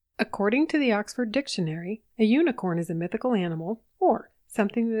According to the Oxford Dictionary, a unicorn is a mythical animal or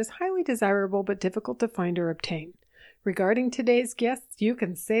something that is highly desirable but difficult to find or obtain. Regarding today's guests, you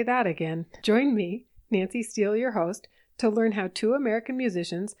can say that again. Join me, Nancy Steele, your host, to learn how two American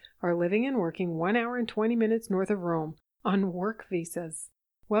musicians are living and working 1 hour and 20 minutes north of Rome on work visas.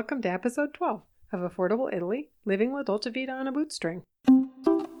 Welcome to episode 12 of Affordable Italy, Living La Dolce Vita on a Bootstring.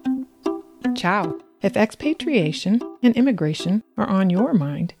 Ciao. If expatriation and immigration are on your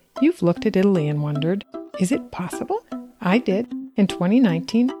mind, you've looked at Italy and wondered, is it possible? I did. In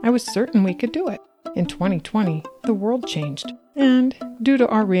 2019, I was certain we could do it. In 2020, the world changed. And due to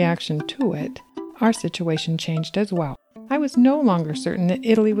our reaction to it, our situation changed as well. I was no longer certain that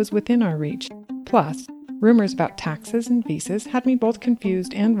Italy was within our reach. Plus, rumors about taxes and visas had me both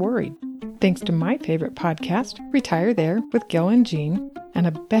confused and worried. Thanks to my favorite podcast, Retire There with Gil and Jean, and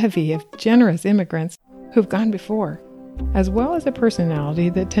a bevy of generous immigrants who've gone before, as well as a personality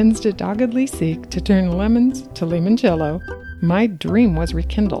that tends to doggedly seek to turn lemons to limoncello, my dream was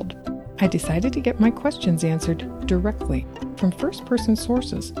rekindled. I decided to get my questions answered directly from first-person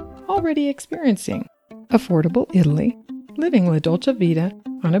sources already experiencing affordable Italy, living La Dolce Vita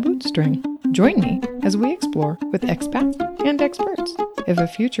on a bootstring. Join me as we explore with expats and experts if a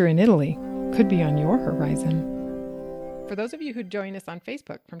future in Italy could be on your horizon. For those of you who join us on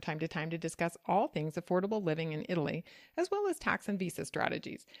Facebook from time to time to discuss all things affordable living in Italy, as well as tax and visa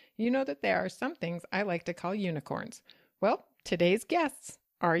strategies, you know that there are some things I like to call unicorns. Well, today's guests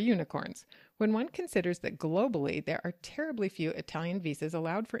are unicorns. When one considers that globally there are terribly few Italian visas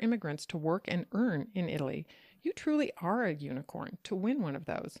allowed for immigrants to work and earn in Italy, you truly are a unicorn to win one of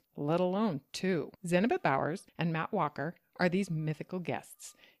those, let alone two. Zenobia Bowers and Matt Walker are these mythical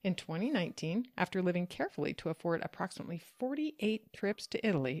guests. In 2019, after living carefully to afford approximately 48 trips to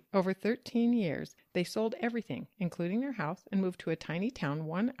Italy over 13 years, they sold everything, including their house, and moved to a tiny town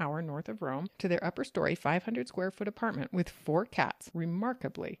 1 hour north of Rome to their upper story 500 square foot apartment with 4 cats,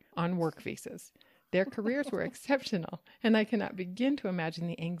 remarkably, on work visas. Their careers were exceptional, and I cannot begin to imagine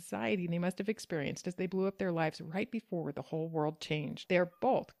the anxiety they must have experienced as they blew up their lives right before the whole world changed. They are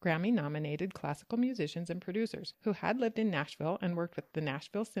both Grammy-nominated classical musicians and producers who had lived in Nashville and worked with the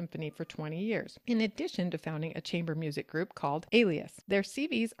Nashville Symphony for 20 years, in addition to founding a chamber music group called Alias. Their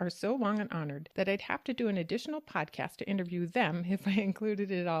CVs are so long and honored that I'd have to do an additional podcast to interview them if I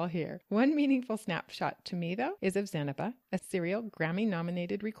included it all here. One meaningful snapshot to me, though, is of Zenobia, a serial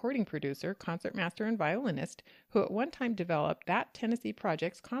Grammy-nominated recording producer, concertmaster, and violinist who at one time developed That Tennessee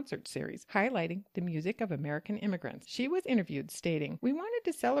Project's concert series, highlighting the music of American immigrants. She was interviewed stating, "We wanted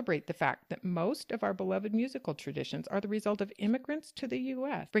to celebrate the fact that most of our beloved musical traditions are the result of immigrants to the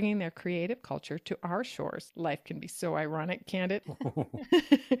U.S., bringing their creative culture to our shores." Life can be so ironic, can't it?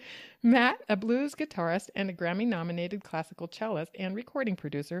 Matt, a blues guitarist and a Grammy-nominated classical cellist and recording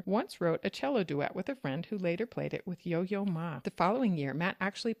producer, once wrote a cello duet with a friend who later played it with Yo-Yo Ma. The following year, Matt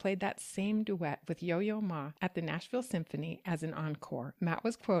actually played that same duet with Yo-Yo Ma at the Nashville Symphony as an encore. Matt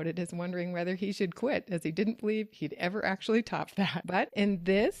was quoted as wondering whether he should quit, as he didn't believe he'd ever actually top that. But in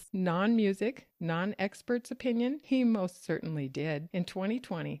this non-music, non-expert's opinion, he most certainly did. In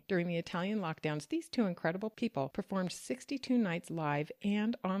 2020, during the Italian lockdowns, these two incredible people performed 62 nights live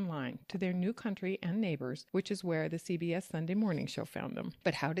and online to their new country and neighbors, which is where the CBS Sunday Morning Show found them.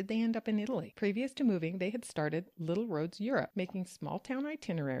 But how did they end up in Italy? Previous to moving, they had started Little Roads Europe, making small-town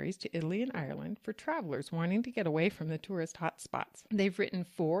itineraries to Italy and Ireland for travelers wanting to get away from the tourist hotspots. They've written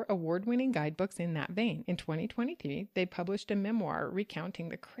 4 award-winning guidebooks in that vein. In 2023, they published a memoir recounting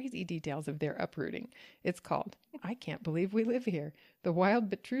the crazy details of their uprooting. It's called I Can't Believe We Live Here, the wild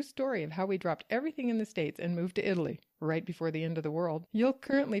but true story of how we dropped everything in the States and moved to Italy right before the end of the world. You'll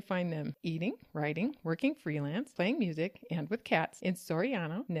currently find them eating, writing, working freelance, playing music, and with cats in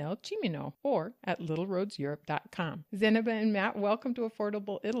Soriano, nel Cimino, or at littleroadseurope.com. Zenobia and Matt, welcome to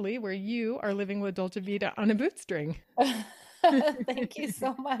Affordable Italy, where you are living La Dolce Vita on a bootstring. Thank you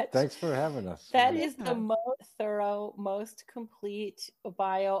so much. Thanks for having us. That is the most thorough, most complete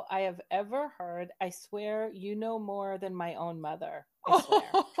bio I have ever heard. I swear you know more than my own mother. I swear.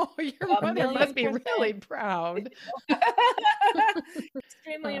 Oh, your mother must be really proud.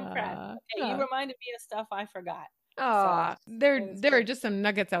 Extremely impressed. Okay, you reminded me of stuff I forgot. Oh, there are just some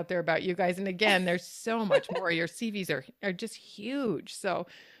nuggets out there about you guys. And again, there's so much more. Your CVs are just huge. So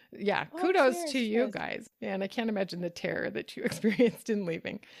yeah, kudos to you guys. And I can't imagine the terror that you experienced in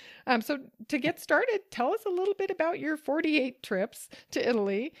leaving. So to get started, tell us a little bit about your 48 trips to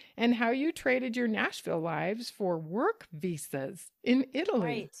Italy and how you traded your Nashville lives for work visas in Italy.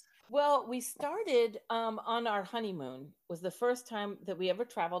 Right. Well, we started on our honeymoon. Was the first time that we ever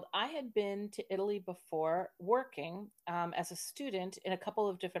traveled. I had been to Italy before working as a student in a couple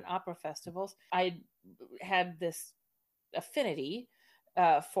of different opera festivals. I had this affinity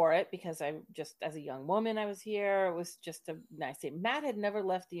for it because I just, as a young woman, I was here. It was just a nice day. Matt had never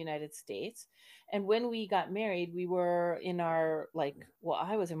left the United States. And when we got married, we were in our,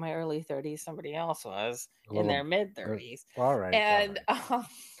 I was in my early 30s. Somebody else was in their mid 30s. All right. And,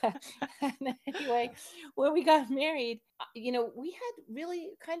 and anyway, when we got married, we had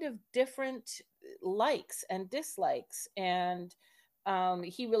really kind of different likes and dislikes. And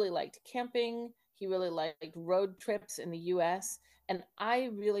he really liked camping. He really liked road trips in the US. And I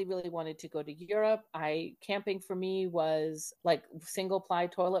really, really wanted to go to Europe. Camping for me was like single ply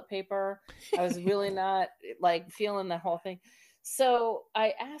toilet paper. I was really not like feeling the whole thing. So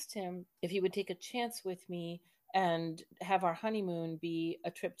I asked him if he would take a chance with me and have our honeymoon be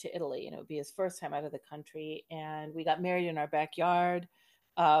a trip to Italy. And it would be his first time out of the country. And we got married in our backyard,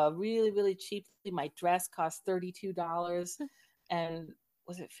 really, really cheaply. My dress cost $32. And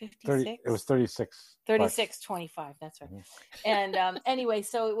was it 56? It was 36. 36.25. That's right. Mm-hmm. And anyway,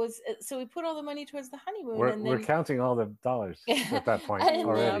 so we put all the money towards the honeymoon. We're counting all the dollars at that point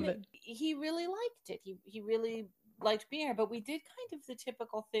already. He really liked it. He really liked being here. But we did kind of the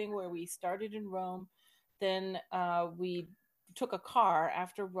typical thing where we started in Rome, then we took a car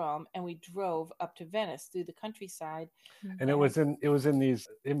after Rome and we drove up to Venice through the countryside. And it was in these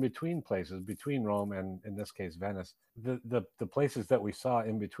in between places between Rome and, in this case, Venice. The places that we saw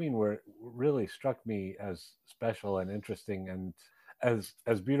in between really struck me as special and interesting, and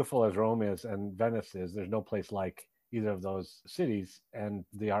as beautiful as Rome is and Venice is. There's no place like either of those cities, and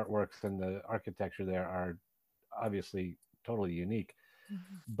the artworks and the architecture there are obviously totally unique.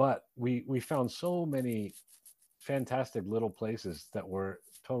 Mm-hmm. But we found so many fantastic little places that were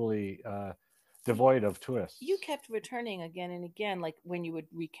totally devoid of tourists. You kept returning again and again. Like when you would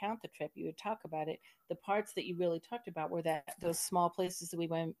recount the trip, you would talk about it. The parts that you really talked about were those small places that we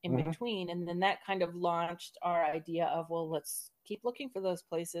went in mm-hmm. between. And then that kind of launched our idea of, well, let's keep looking for those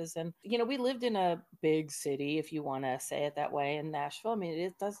places. And, we lived in a big city, if you want to say it that way, in Nashville. I mean,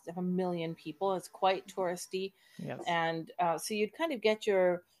 it does have 1 million people. It's quite touristy. Yes. And so you'd kind of get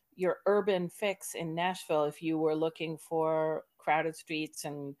your urban fix in Nashville if you were looking for crowded streets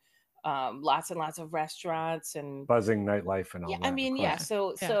and lots and lots of restaurants and buzzing nightlife and all that. I mean,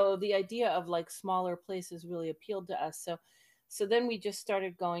 So the idea of like smaller places really appealed to us. So then we just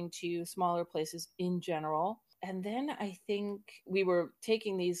started going to smaller places in general. And then I think we were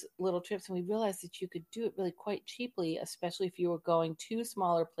taking these little trips and we realized that you could do it really quite cheaply, especially if you were going to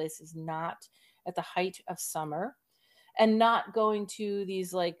smaller places, not at the height of summer. And not going to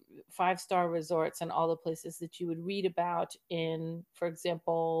these like 5-star resorts and all the places that you would read about in, for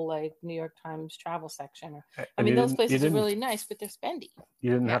example, like New York Times travel section. Those places are really nice, but they're spendy.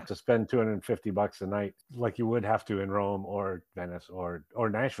 You didn't have to spend $250 a night like you would have to in Rome or Venice or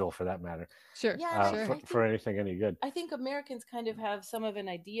Nashville, for that matter. Sure. For anything any good. I think Americans kind of have some of an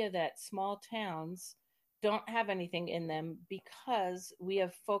idea that small towns don't have anything in them because we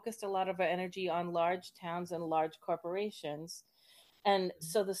have focused a lot of our energy on large towns and large corporations. And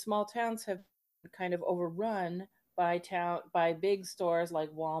so the small towns have kind of overrun by big stores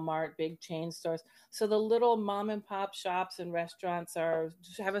like Walmart, big chain stores. So the little mom and pop shops and restaurants have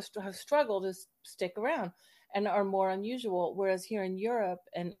struggled to stick around and are more unusual. Whereas here in Europe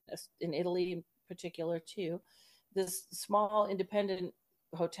and in Italy in particular too, this small independent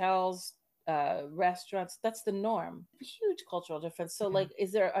hotels, restaurants, that's the norm. Huge cultural difference. So like,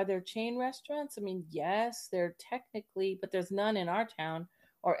 are there chain restaurants? I mean, yes, there technically, but there's none in our town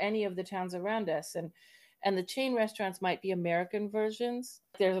or any of the towns around us. And the chain restaurants might be American versions.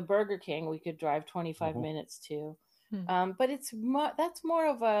 There's a Burger King we could drive 25 mm-hmm. minutes to. Mm-hmm. But that's more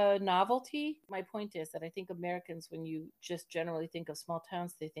of a novelty. My point is that I think Americans, when you just generally think of small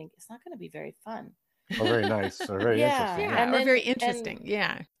towns, they think it's not going to be very fun. Or very nice, or very interesting. Yeah, or very interesting.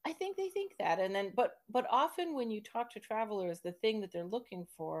 Yeah. I think they think that. And then, but often when you talk to travelers, the thing that they're looking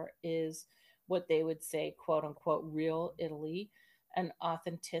for is what they would say, quote unquote, real Italy, and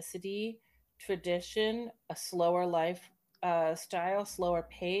authenticity, tradition, a slower life style, slower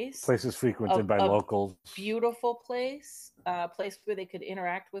pace. Places frequented by locals. Beautiful place where they could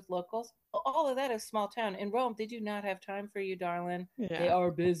interact with locals. All of that is small town. In Rome, they do not have time for you, darling. Yeah. They are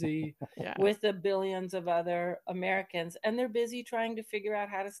busy with the billions of other Americans, and they're busy trying to figure out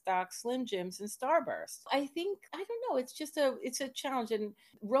how to stock Slim Jims and Starburst. I don't know. It's a challenge, and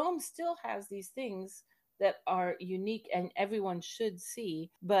Rome still has these things that are unique and everyone should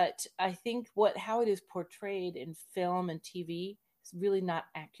see. But I think how it is portrayed in film and TV, really not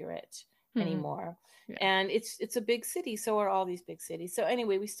accurate anymore. Yeah. And it's a big city, so are all these big cities. So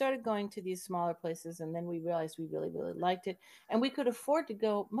anyway, we started going to these smaller places, and then we realized we really, really liked it, and we could afford to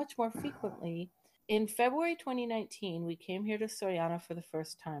go much more frequently. In February 2019, we came here to Soriano for the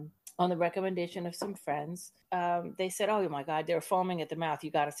first time on the recommendation of some friends. They said, oh my God, they're foaming at the mouth.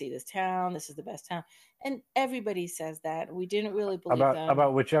 You got to see this town. This is the best town. And everybody says that. We didn't really believe them.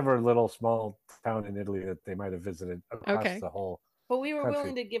 About whichever little small town in Italy that they might have visited across the whole But we were country.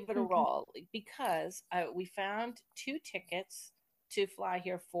 willing to give it a roll because we found 2 tickets to fly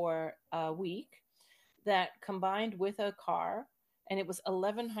here for a week that combined with a car, and it was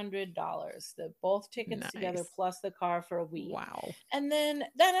 $1,100. Both tickets together plus the car for a week. Wow. And then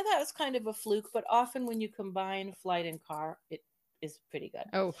that was kind of a fluke, but often when you combine flight and car, it is pretty good.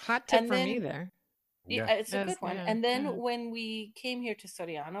 Oh, hot tip for me there. Yeah, it's a good one. Yeah, and then when we came here to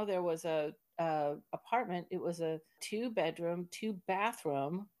Soriano, there was a apartment. It was a 2-bedroom,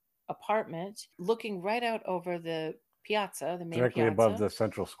 2-bathroom apartment looking right out over the piazza, the main directly piazza, above the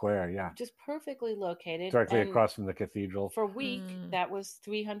central square. Yeah, just perfectly located, directly across from the cathedral. For a week, that was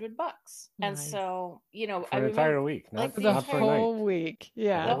 $300, and so for an entire week, not the whole week.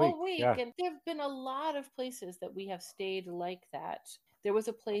 Yeah, the whole week. Yeah. And there have been a lot of places that we have stayed like that. There was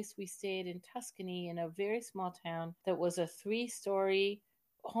a place we stayed in Tuscany in a very small town that was a 3-story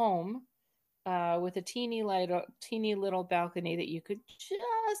home with a teeny little balcony that you could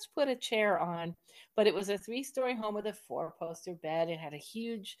just put a chair on. But it was a 3-story home with a 4-poster bed. It had a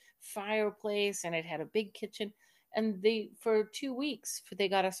huge fireplace and it had a big kitchen. And for 2 weeks, they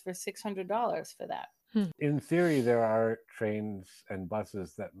got us for $600 for that. In theory, there are trains and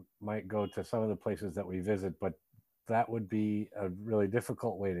buses that might go to some of the places that we visit, but that would be a really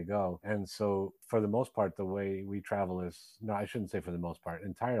difficult way to go. And so for the most part, the way we travel is, no, I shouldn't say for the most part,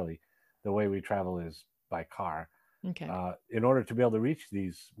 entirely, the way we travel is by car. Okay. In order to be able to reach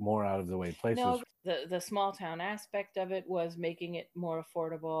these more out of the way places. No, the small town aspect of it was making it more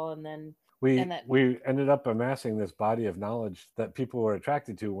affordable, and then we ended up amassing this body of knowledge that people were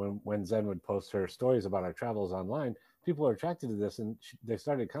attracted to when Zen would post her stories about our travels online. People were attracted to this, and they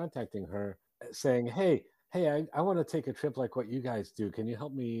started contacting her saying, hey, I want to take a trip like what you guys do. Can you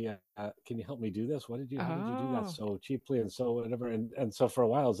help me? Can you help me do this? How did you do that so cheaply and so whatever? And so for a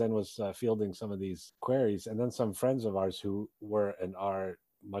while, Zen was fielding some of these queries, and then some friends of ours who were and are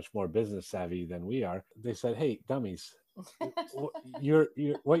much more business savvy than we are, they said, "Hey, dummies,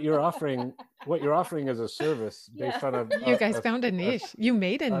 what you're offering is a service based on you guys found a niche. You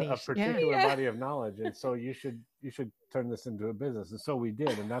made a niche, a particular body of knowledge, and so you should turn this into a business." And so we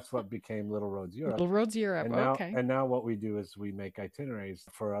did, and that's what became Little Roads Europe. Little Roads Europe. And now what we do is we make itineraries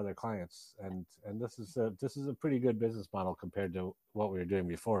for other clients, and this is a pretty good business model compared to what we were doing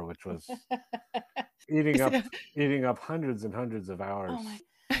before, which was eating up hundreds and hundreds of hours. Oh my.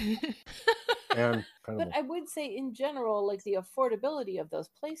 And but I would say in general, like the affordability of those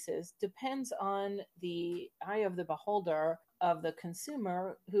places depends on the eye of the beholder, of the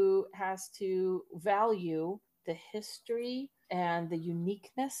consumer, who has to value the history and the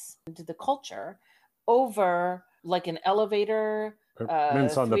uniqueness to the culture over like an elevator,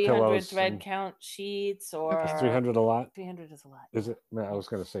 mints on the 300 pillows, thread count sheets, or is 300 a lot? 300 is a lot. Is it? I was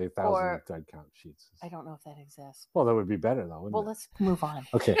going to say 1,000 thread count sheets. I don't know if that exists. Well, that would be better though, wouldn't it? Well, let's move on.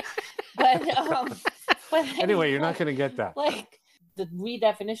 Okay. but anyway, you're not going to get that. Like the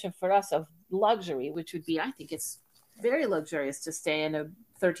redefinition for us of luxury, which would be, I think it's very luxurious to stay in a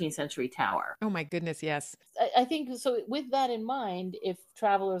 13th century tower. Oh my goodness, yes. I think so. With that in mind, if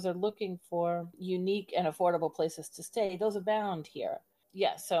travelers are looking for unique and affordable places to stay, those abound here.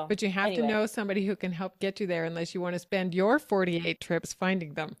 Yeah, so. But you have to know somebody who can help get you there, unless you want to spend your 48 trips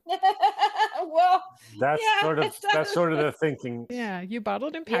finding them. Well, that's sort of the thinking. Yeah, you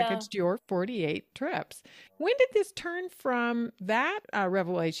bottled and packaged your 48 trips. When did this turn from that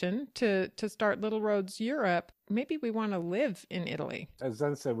revelation to start Little Roads Europe? Maybe we want to live in Italy. As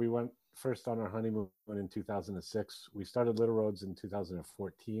Zen said, we went first on our honeymoon in 2006. We started Little Roads in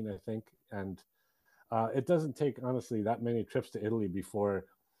 2014, I think, and it doesn't take, honestly, that many trips to Italy before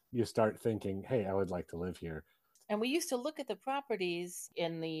you start thinking, hey, I would like to live here. And we used to look at the properties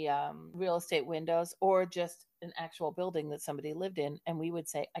in the real estate windows, or just an actual building that somebody lived in, and we would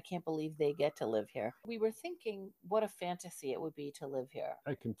say, I can't believe they get to live here. We were thinking what a fantasy it would be to live here.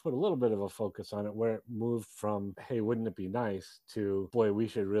 I can put a little bit of a focus on it, where it moved from, hey, wouldn't it be nice, to, boy, we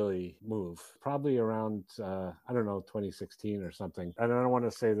should really move. Probably around, 2016 or something. And I don't want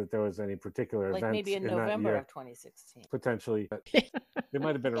to say that there was any particular event. Like maybe in November of 2016. Potentially. They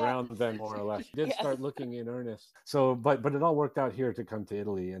might have been around then, more or less. We did start looking in earnest. So, but it all worked out here to come to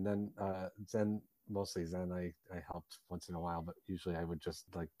Italy. And then Zen mostly Zen. I helped once in a while, but usually I would just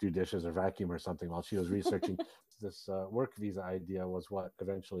like do dishes or vacuum or something while she was researching. This work visa idea was what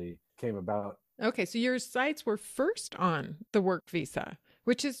eventually came about. Okay, so your sites were first on the work visa,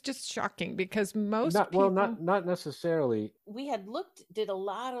 which is just shocking because most people... not necessarily. We had did a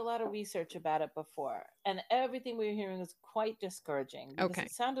lot of research about it before, and everything we were hearing was quite discouraging because Okay.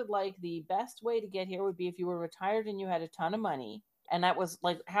 it sounded like the best way to get here would be if you were retired and you had a ton of money. And that was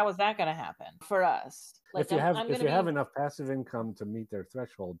like, how is that going to happen for us? Like, If you have enough passive income to meet their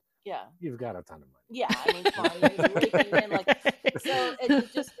threshold, yeah, you've got a ton of money. Yeah, I mean, come on, you're raking in like, so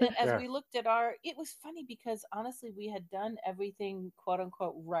it just, as we looked at it was funny because honestly, we had done everything quote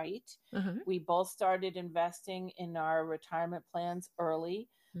unquote right. Uh-huh. We both started investing in our retirement plans early.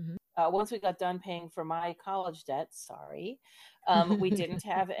 Mm-hmm. Once we got done paying for my college debt, we didn't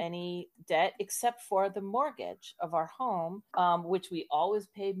have any debt except for the mortgage of our home, which we always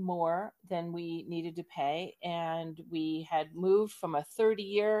paid more than we needed to pay. And we had moved from a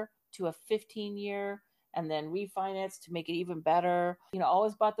 30-year to a 15-year and then refinanced to make it even better.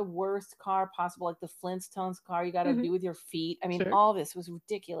 Always bought the worst car possible, like the Flintstones car you got to do with your feet. I mean, all this was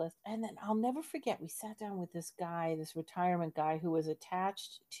ridiculous. And then I'll never forget, we sat down with this guy, this retirement guy who was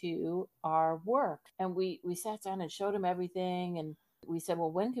attached to our work. And we sat down and showed him everything. And we said,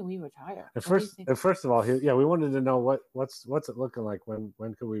 well, when can we retire? First of all, we wanted to know what's it looking like, when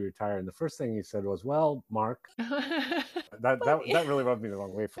could we retire? And the first thing he said was, well, Mark, that really rubbed me the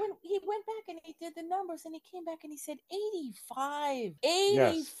wrong way. When he went back and he did the numbers and he came back and he said 85.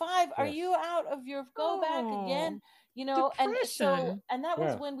 Yes. Are you out of your go back again? Depression. And that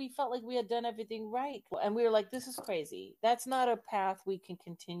was when we felt like we had done everything right. And we were like, this is crazy. That's not a path we can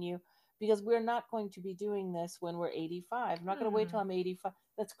continue, because we're not going to be doing this when we're 85. I'm not going to wait till I'm 85.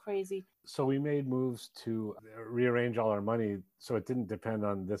 That's crazy. So we made moves to rearrange all our money so it didn't depend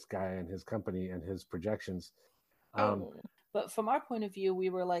on this guy and his company and his projections. But from our point of view, we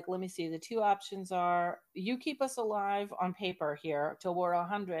were like, let me see. The two options are you keep us alive on paper here till we're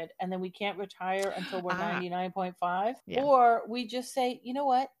 100, and then we can't retire until we're 99.5. Yeah. Or we just say, you know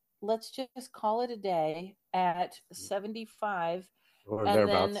what? Let's just call it a day at 75. And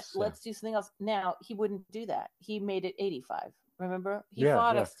then let's do something else. Now, he wouldn't do that. He made it 85. Remember? He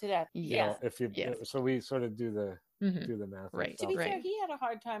fought us to death. Yeah. So we sort of do the math. Right. To be fair, he had a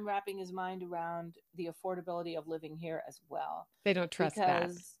hard time wrapping his mind around the affordability of living here as well. They don't trust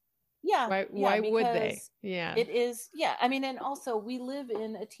that. Yeah. Why would they? Yeah. It is. Yeah. I mean, and also we live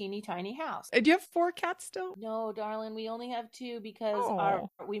in a teeny tiny house. Do you have 4 cats still? No, darling. We only have 2 because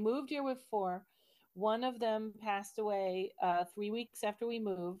we moved here with 4. One of them passed away 3 weeks after we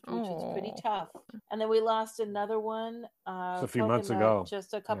moved, which is pretty tough. And then we lost another one a few months ago.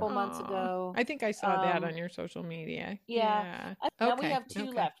 Just a couple months ago. I think I saw that on your social media. Yeah. Now we have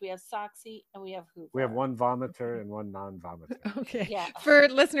 2 left. We have Soxy and we have Hoover. We have one vomiter and one non-vomiter. Okay. Yeah. For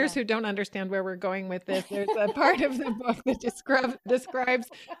listeners who don't understand where we're going with this, there's a part of the book that describes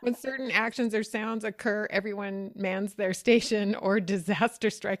when certain actions or sounds occur, everyone mans their station or disaster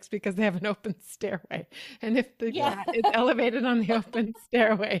strikes because they have an open stairway. And if the cat is elevated on the open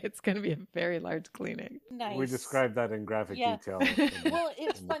stairway, it's going to be a very large cleaning. Nice. We described that in graphic detail. Well,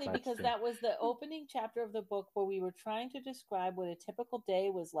 it's funny because that was the opening chapter of the book where we were trying to describe what a typical day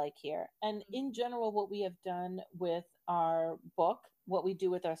was like here. And in general, what we have done with our book, what we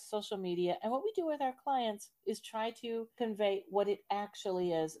do with our social media, and what we do with our clients is try to convey what it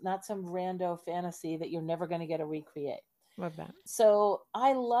actually is, not some rando fantasy that you're never going to get to recreate. Love that. So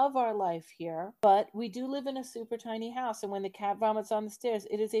I love our life here, but we do live in a super tiny house. And when the cat vomits on the stairs,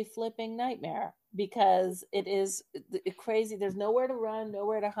 it is a flipping nightmare because it is crazy. There's nowhere to run,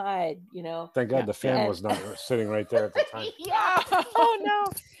 nowhere to hide, Thank God the fan was not sitting right there at the time. Oh, no.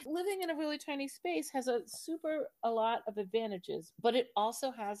 Living in a really tiny space has a lot of advantages, but it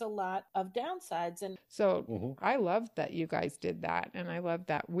also has a lot of downsides. And so I love that you guys did that. And I love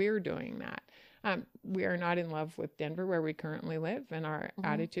that we're doing that. We are not in love with Denver where we currently live. And our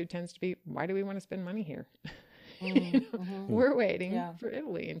attitude tends to be, why do we want to spend money here? We're waiting for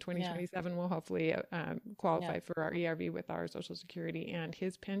Italy in 2027. We'll hopefully qualify for our ERV with our Social Security and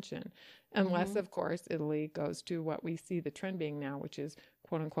his pension. Unless, of course, Italy goes to what we see the trend being now, which is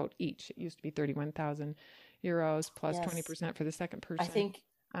quote unquote each. It used to be 31,000 euros plus 20% for the second person.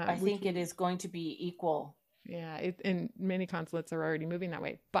 I think it is going to be equal. Yeah, and many consulates are already moving that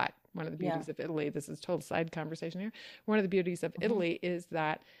way. But one of the beauties of Italy, this is a total side conversation here. One of the beauties of Italy is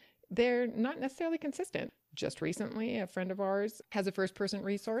that they're not necessarily consistent. Just recently, a friend of ours has a first-person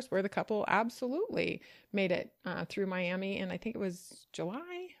resource where the couple absolutely made it through Miami, and I think it was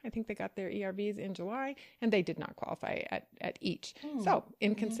July. I think they got their ERVs in July, and they did not qualify at each. So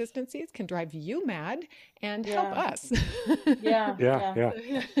inconsistencies can drive you mad and help us. Yeah. Yeah.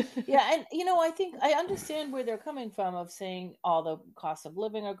 Yeah. And, I think I understand where they're coming from of saying all the costs of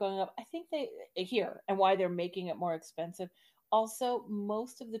living are going up. I think they here and why they're making it more expensive. Also,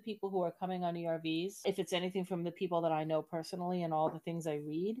 most of the people who are coming on ERVs, if it's anything from the people that I know personally and all the things I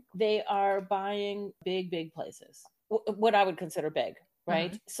read, they are buying big places, what I would consider big,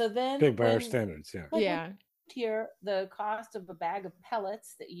 right? So then Big by our standards, yeah. Yeah. Here, the cost of a bag of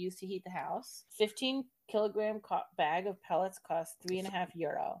pellets that you use to heat the house, 15-kilogram bag of pellets costs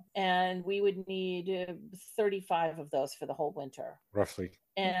 €3.50, and we would need 35 of those for the whole winter, roughly.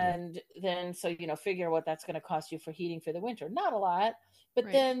 And then, so figure what that's going to cost you for heating for the winter. Not a lot, but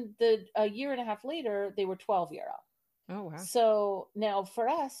Right. then a year and a half later, they were €12. Oh, wow. So now for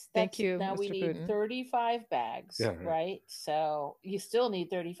us, Thank you, now we Mr. need Putin. 35 bags, Yeah, right. right? So you still need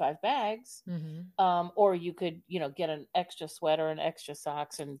 35 bags. Mm-hmm. Or you could, get an extra sweater and extra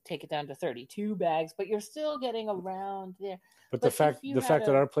socks and take it down to 32 bags, but you're still getting around there. But the fact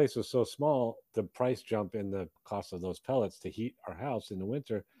that our place was so small, the price jump in the cost of those pellets to heat our house in the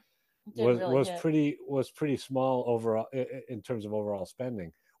winter was pretty small overall in terms of overall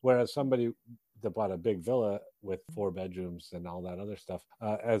spending. Whereas somebody that bought a big villa with 4 bedrooms and all that other stuff,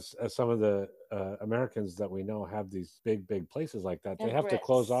 as some of the Americans that we know have these big places like that, they have to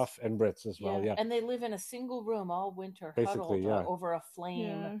close off, and Brits as well, yeah. And they live in a single room all winter, basically, huddled over a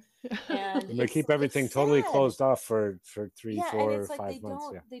flame. Yeah. And they keep everything totally closed off for 3, 4, 5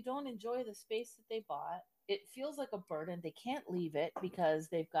 months. They don't enjoy the space that they bought. It feels like a burden. They can't leave it because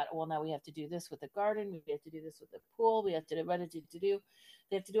they've got, now we have to do this with the garden. We have to do this with the pool. We have to do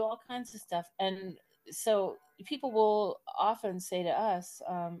They have to do all kinds of stuff. And so people will often say to us,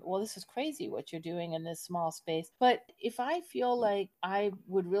 well, this is crazy what you're doing in this small space. But if I feel like I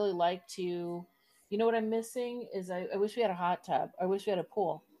would really like to, what I'm missing is I wish we had a hot tub. I wish we had a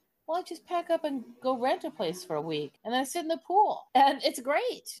pool. Well, I just pack up and go rent a place for a week and then I sit in the pool, and it's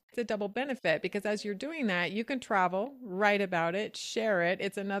great. It's a double benefit because as you're doing that, you can travel, write about it, share it.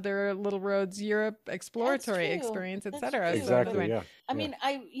 It's another Little Roads Europe exploratory experience, etc. Exactly. Yeah. I mean,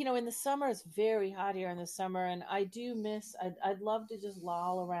 in the summer, it's very hot here in the summer, and I do miss. I'd love to just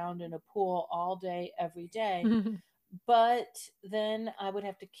loll around in a pool all day, every day. But then I would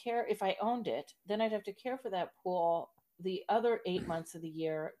have to care, if I owned it, then I'd have to care for that pool the other 8 months of the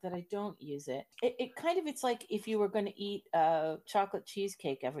year that I don't use it. It's like if you were going to eat a chocolate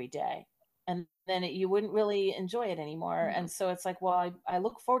cheesecake every day, and then you wouldn't really enjoy it anymore. Mm-hmm. And so it's like, well, I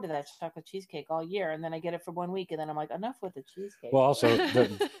look forward to that chocolate cheesecake all year, and then I get it for 1 week, and then I'm like, enough with the cheesecake. Well, also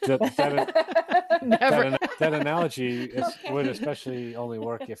that analogy would especially only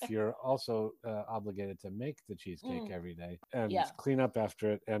work if you're also obligated to make the cheesecake every day and clean up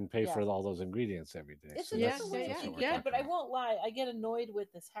after it and pay for all those ingredients every day. It's good, but I won't lie. I get annoyed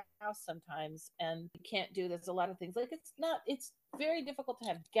with this house sometimes, and you can't do. There's a lot of things like it's very difficult to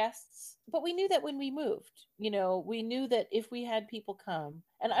have guests, but we knew that when we moved. We knew that if we had people come,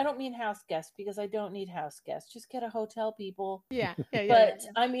 and I don't mean house guests because I don't need house guests, just get a hotel people. But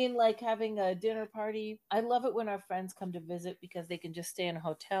I mean, like having a dinner party. I love it when our friends come to visit because they can just stay in a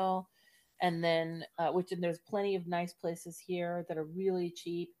hotel, and then and there's plenty of nice places here that are really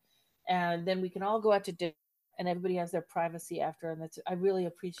cheap, and then we can all go out to dinner and everybody has their privacy after, and I really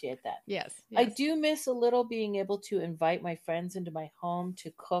appreciate that. Yes. I do miss a little being able to invite my friends into my home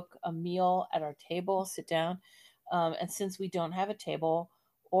to cook a meal at our table, sit down, and since we don't have a table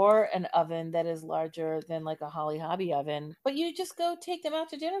or an oven that is larger than like a Holly Hobby oven, but you just go take them out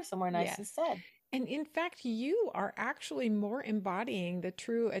to dinner somewhere nice instead. And in fact, you are actually more embodying the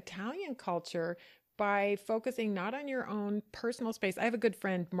true Italian culture by focusing not on your own personal space. I have a good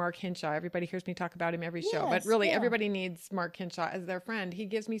friend, Mark Hinshaw. Everybody hears me talk about him every show, but really everybody needs Mark Hinshaw as their friend. He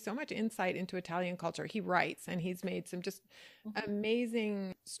gives me so much insight into Italian culture. He writes, and he's made some just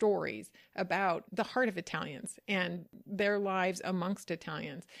amazing stories about the heart of Italians and their lives amongst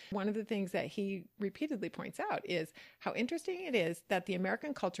Italians. One of the things that he repeatedly points out is how interesting it is that the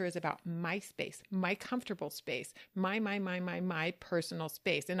American culture is about my space, my comfortable space, my personal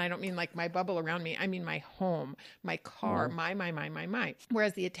space. And I don't mean like my bubble around me. I mean my home, my car, my.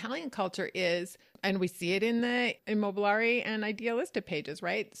 Whereas the Italian culture is And we see it in the Immobiliare and Idealista pages,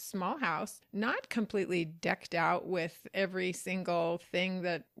 right? Small house, not completely decked out with every single thing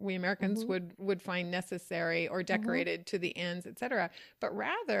that we Americans would find necessary or decorated to the ends, etc. But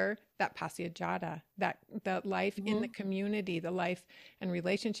rather that passeggiata, that life in the community, the life and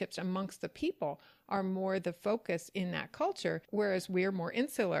relationships amongst the people are more the focus in that culture, whereas we're more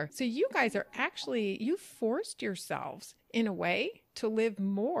insular. So you guys are actually, you forced yourselves in a way to live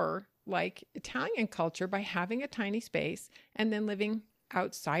more like Italian culture by having a tiny space and then living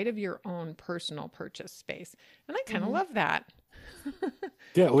outside of your own personal purchase space. And I kind of love that.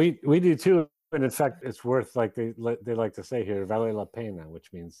 Yeah, we do too. And in fact, it's worth, like they like to say here, vale la pena,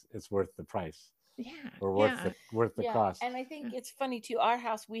 which means it's worth the price. Yeah. Or worth the cost. And I think it's funny too. Our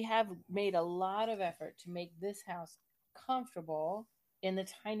house, we have made a lot of effort to make this house comfortable in the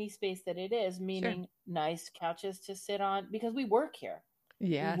tiny space that it is, meaning nice couches to sit on, because we work here.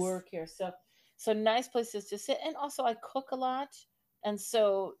 Yes. We work here. So nice places to sit. And also I cook a lot. And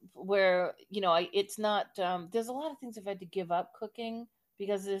so where, it's not, there's a lot of things I've had to give up cooking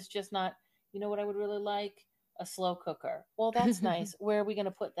because it's just not, what I would really like? A slow cooker. Well, that's nice. Where are we going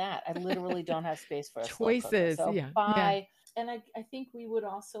to put that? I literally don't have space for a choices. Slow cooker. So yeah. And I think we would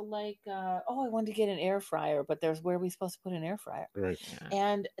also like, I wanted to get an air fryer, but where are we supposed to put an air fryer? Right. Yeah.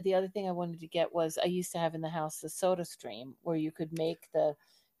 And the other thing I wanted to get was, I used to have in the house the Soda Stream where you could make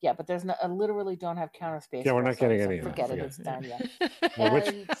but there's I literally don't have counter space. Yeah, we're not getting any. Forget it. It's done.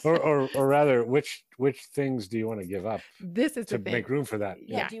 Or rather, which things do you want to give up? This is to make room for that.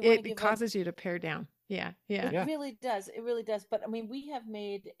 Yeah, it causes you to pare down. Yeah. It really does. It really does. But I mean, we have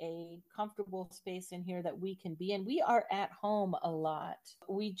made a comfortable space in here that we can be in. We are at home a lot.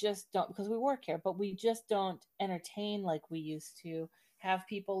 We just don't, because we work here, but we just don't entertain like we used to. Have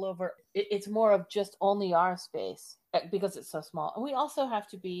people over. It's more of just only our space because it's so small. And we also have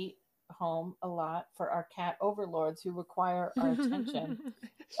to be home a lot for our cat overlords who require our attention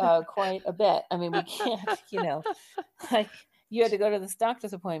quite a bit. I mean, we can't, like you had to go to this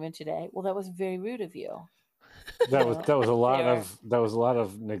doctor's appointment today. Well, that was very rude of you. That was a lot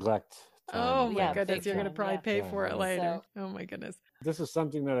of neglect. Oh my goodness, you're going to probably pay for it later. So, oh my goodness. This is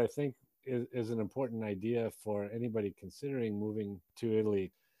something that I think is an important idea for anybody considering moving to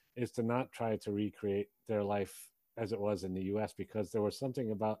Italy, is to not try to recreate their life as it was in the US, because there was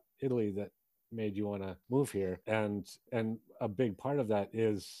something about Italy that made you want to move here. And a big part of that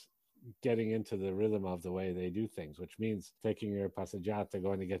is getting into the rhythm of the way they do things, which means taking your passeggiata,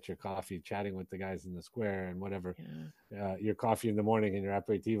 going to get your coffee, chatting with the guys in the square and whatever, your coffee in the morning and your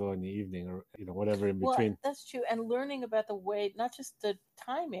aperitivo in the evening, or whatever in between. Well, that's true. And learning about the way, not just the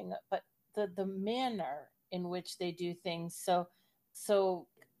timing, but the manner in which they do things. So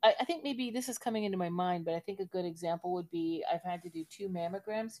I think maybe this is coming into my mind, but I think a good example would be, I've had to do 2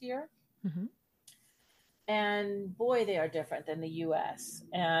 mammograms here. Mm-hmm. And boy, they are different than the US.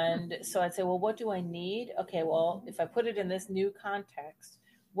 And so I'd say, well, what do I need? Okay, well, if I put it in this new context,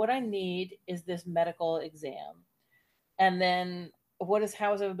 what I need is this medical exam. And then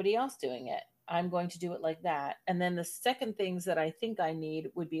how is everybody else doing it? I'm going to do it like that. And then the second things that I think I need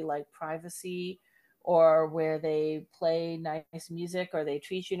would be like privacy, or where they play nice music, or they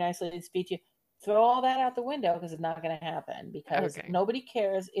treat you nicely, they speak to you. Throw all that out the window, because it's not going to happen, because nobody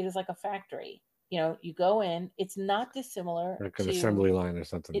cares. It is like a factory. You go in, it's not dissimilar. Like an assembly line or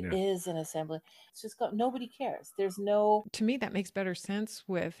something. It is an assembly. It's just nobody cares. There's no. To me, that makes better sense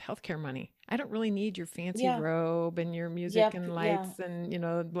with healthcare money. I don't really need your fancy robe and your music and lights and,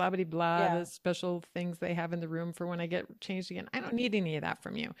 blah, blah, blah, the special things they have in the room for when I get changed again. I don't need any of that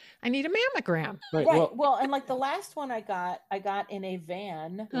from you. I need a mammogram. Right. Well, and like the last one I got in a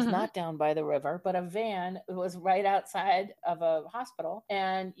van. It was not down by the river, but a van. It was right outside of a hospital.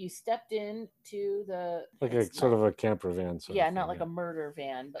 And you stepped into like a sort of a camper van. Not like a murder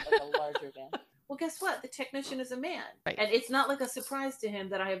van, but like a larger van. Well, guess what? The technician is a man. Right. And it's not like a surprise to him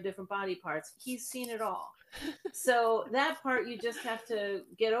that I have different body parts. He's seen it all. So that part you just have to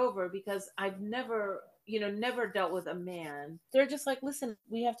get over, because I've never dealt with a man. They're just like, listen,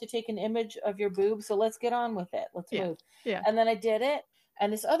 we have to take an image of your boob, so let's get on with it. Let's move. Yeah. And then I did it,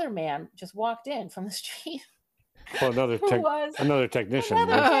 and this other man just walked in from the street. Well, another technician. Another okay. technician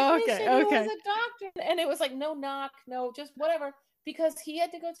who was a doctor. And it was like, no knock, no, just whatever. Because he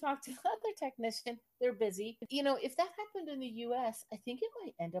had to go talk to another technician. They're busy. If that happened in the U.S., I think it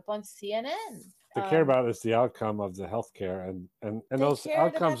might end up on CNN. They care about is the outcome of the healthcare, and those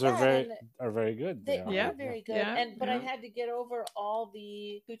outcomes are very good. They are very good. Yeah. But I had to get over all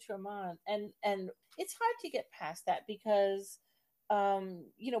the accoutrement, and it's hard to get past that, because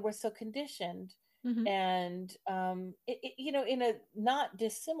we're so conditioned Mhm. And in a not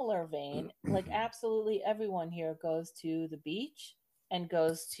dissimilar vein, like absolutely everyone here goes to the beach and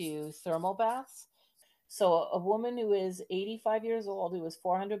goes to thermal baths. So a woman who is 85 years old, who is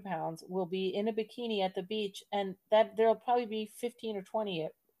 400 pounds, will be in a bikini at the beach, and that there'll probably be 15 or 20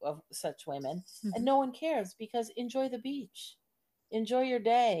 of such women, and no one cares, because enjoy the beach. Enjoy your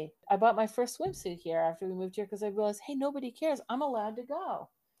day. I bought my first swimsuit here after we moved here because I realized, hey, nobody cares. I'm allowed to go.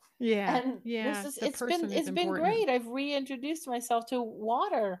 Yeah. And Yeah. this is The person is it's been important. great. I've reintroduced myself to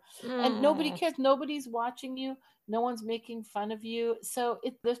water, and Oh. nobody cares. Nobody's watching you. No one's making fun of you. So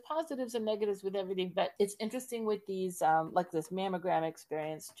there's positives and negatives with everything. But it's interesting with these, like this mammogram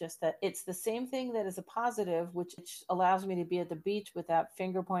experience, just that it's the same thing that is a positive, which allows me to be at the beach without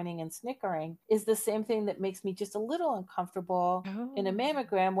finger pointing and snickering, is the same thing that makes me just a little uncomfortable in a Oh.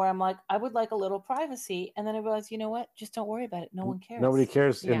 mammogram, where I'm like, I would like a little privacy. And then I realize, you know what? Just don't worry about it. No one cares. Nobody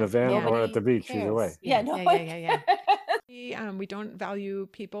cares in Yeah. the van Yeah. or at the beach, cares. either way. Yeah, no one cares. We don't value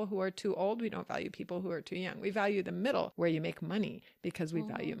people who are too old. We don't value people who are too young. We value the middle, where you make money, because we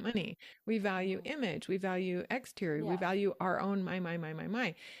value money. We value image. We value exterior. We Yeah. value our own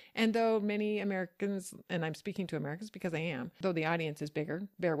my. And though many Americans, and I'm speaking to Americans because I am, though the audience is bigger,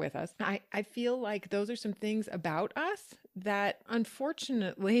 bear with us. I feel like those are some things about us that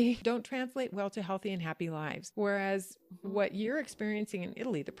unfortunately don't translate well to healthy and happy lives. Whereas what you're experiencing in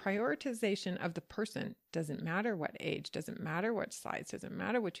Italy, the prioritization of the person, doesn't matter what age, doesn't matter what size, doesn't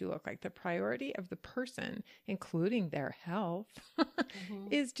matter what you look like. The priority of the person, including their health,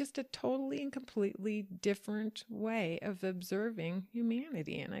 is just a totally and completely different way of observing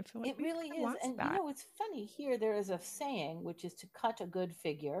humanity. And I feel like It really is. And that. it's funny here. There is a saying, which is to cut a good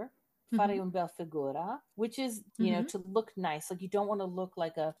figure, fare un bel figura, which is, to look nice. Like, you don't want to look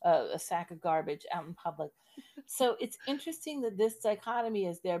like a sack of garbage out in public. So it's interesting that this dichotomy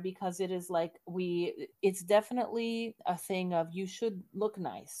is there, because it is like it's definitely a thing of, you should look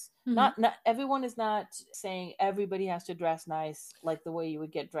nice. Not everyone is not saying everybody has to dress nice, like the way you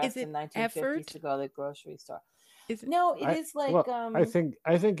would get dressed in 1950s effort? to go to the grocery store. No, it is like, well, I think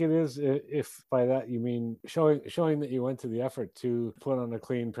it is, if by that you mean showing that you went to the effort to put on a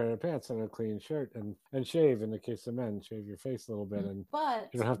clean pair of pants and a clean shirt and shave, in the case of men, shave your face a little bit, and but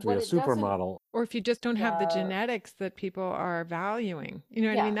you don't have to be a supermodel. Or if you just don't have the genetics that people are valuing, you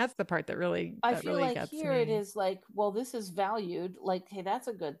know what I mean? That's the part that really I feel really like gets here me. it is like, well, this is valued, like, hey, that's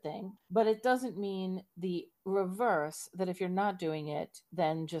a good thing, but it doesn't mean the reverse, that if you're not doing it,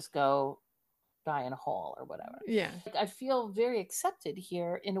 then just go die in a hole or whatever. Yeah. Like, I feel very accepted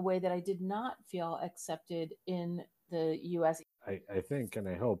here in a way that I did not feel accepted in the US. I think, and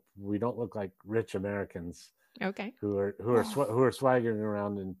I hope, we don't look like rich Americans. Okay. Who are swaggering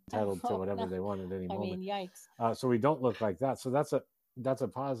around, entitled to whatever they want at any moment. I mean, yikes. So we don't look like that. So that's a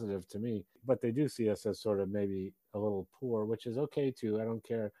positive to me. But they do see us as sort of maybe a little poor, which is okay too. I don't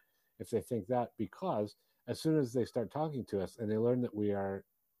care if they think that, because as soon as they start talking to us and they learn that we are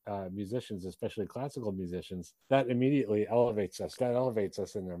musicians, especially classical musicians, that immediately elevates us. That elevates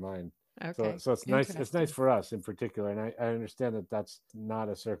us in their mind. Okay. So it's nice. It's nice for us in particular, and I understand that that's not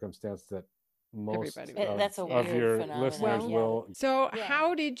a circumstance that most of your listeners will. So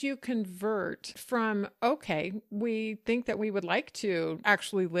how did you convert from, okay, we think that we would like to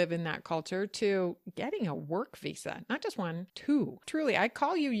actually live in that culture, to getting a work visa? Not just one, two. Truly, I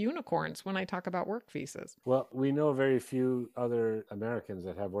call you unicorns when I talk about work visas. Well, we know very few other Americans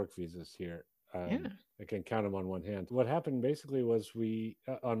that have work visas here. I can count them on one hand. What happened basically was, we,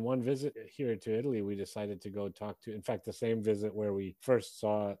 on one visit here to Italy, we decided to go talk to, in fact, the same visit where we first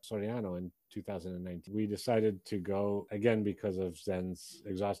saw Soriano in 2019. We decided to go, again, because of Zen's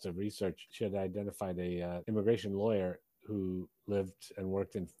exhaustive research. She had identified a immigration lawyer who lived and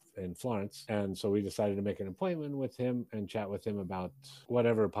worked in Florence. And so we decided to make an appointment with him and chat with him about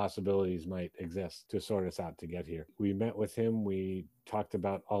whatever possibilities might exist to sort us out to get here. We met with him. We talked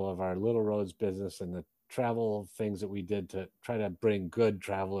about all of our Little Roads business and the travel things that we did to try to bring good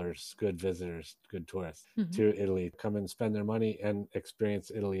travelers, good visitors, good tourists to Italy, come and spend their money and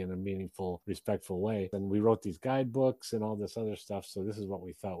experience Italy in a meaningful, respectful way. And we wrote these guidebooks and all this other stuff. So this is what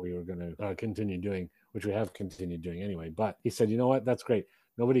we thought we were going to continue doing, which we have continued doing anyway. But he said, you know what, that's great.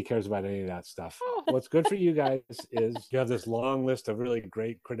 Nobody cares about any of that stuff. What's good for you guys is you have this long list of really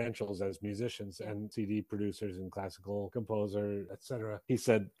great credentials as musicians and CD producers and classical composer, etc. He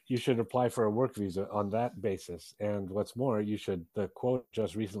said, you should apply for a work visa on that basis. And what's more, the quote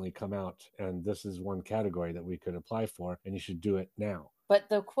just recently come out, and this is one category that we could apply for, and you should do it now. but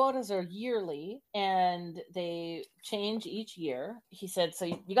the quotas are yearly and they change each year. He said, so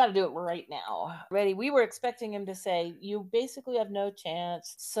you got to do it right now. Ready? We were expecting him to say, you basically have no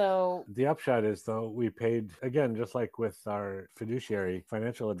chance. So the upshot is, though, we paid, again, just like with our fiduciary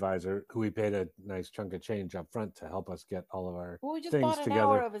financial advisor, who we paid a nice chunk of change up front to help us get all of our we just things bought an together.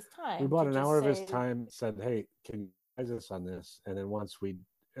 hour of his time. We bought to an just hour of his say- time, said, hey, can you advise us on this? And then once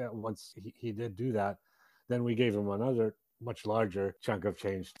he did do that, then we gave him another much larger chunk of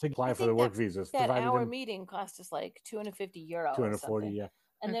change to apply for the work visas. That provided hour him meeting cost us like €250 or 240, something. yeah.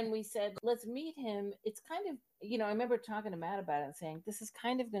 And then we said, let's meet him. It's kind of, I remember talking to Matt about it and saying, this is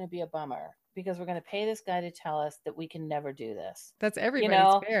kind of going to be a bummer because we're going to pay this guy to tell us that we can never do this. That's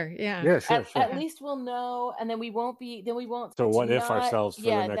everybody's fair. Yeah. Yeah, sure. At least we'll know, and then we won't. So what if ourselves for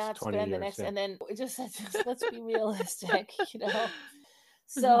the next 20 years? The next, and then just let's be realistic,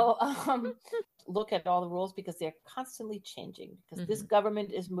 So look at all the rules because they're constantly changing because this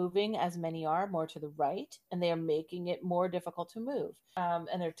government is moving, as many are, more to the right, and they are making it more difficult to move.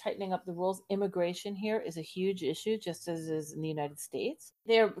 And they're tightening up the rules. Immigration here is a huge issue, just as is in the United States.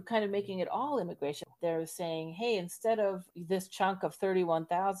 They're kind of making it all immigration. They're saying, hey, instead of this chunk of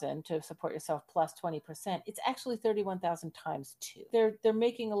 31,000 to support yourself plus 20%, it's actually 31,000 times 2. They're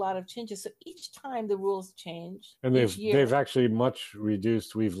making a lot of changes. So each time the rules change, and they've actually much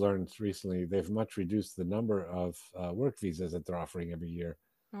reduced. We've learned recently they've much reduced the number of work visas that they're offering every year.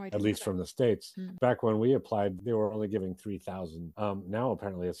 At least from the States. Back when we applied, they were only giving 3,000. Now,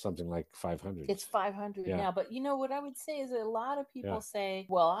 apparently, it's something like 500. It's 500 now. But what I would say is that a lot of people say,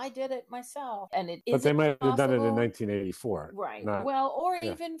 well, I did it myself. And But they might have done it in 1984. Right. Or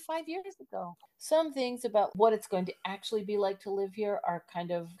even 5 years ago. Some things about what it's going to actually be like to live here are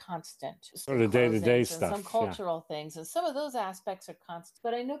kind of constant. Sort of day-to-day stuff. Some cultural things. And some of those aspects are constant.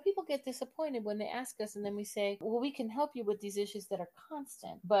 But I know people get disappointed when they ask us and then we say, well, we can help you with these issues that are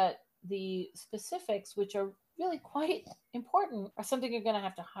constant. But the specifics, which are really quite important, are something you're going to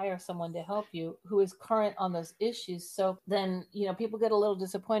have to hire someone to help you who is current on those issues. So then, people get a little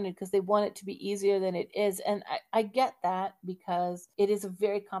disappointed because they want it to be easier than it is. And I get that because it is a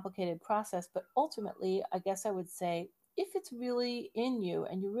very complicated process. But ultimately, I guess I would say, if it's really in you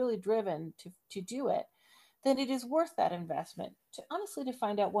and you're really driven to do it, then it is worth that investment to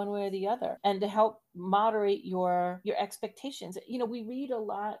find out one way or the other and to help moderate your expectations. We read a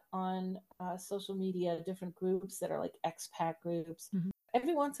lot on social media, different groups that are like expat groups.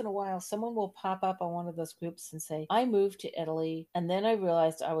 Every once in a while, someone will pop up on one of those groups and say, I moved to Italy and then I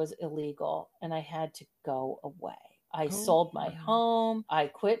realized I was illegal and I had to go away. I sold my home. I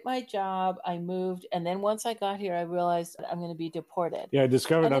quit my job. I moved. And then once I got here, I realized I'm going to be deported. Yeah, I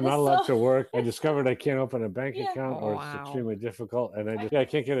discovered I'm not allowed to work. I discovered I can't open a bank account or it's extremely difficult. And I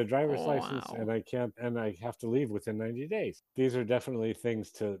can't get a driver's license and I have to leave within 90 days. These are definitely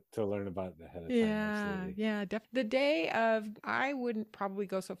things to learn about ahead of time. Yeah. The day of, I wouldn't probably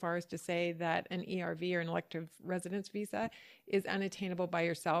go so far as to say that an ERV or an elective residence visa is unattainable by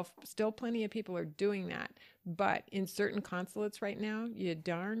yourself. Still plenty of people are doing that. But in certain consulates right now, you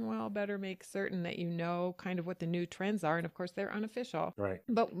darn well better make certain that you know kind of what the new trends are. And of course, they're unofficial. Right.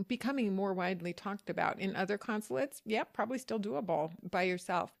 But becoming more widely talked about in other consulates, probably still doable by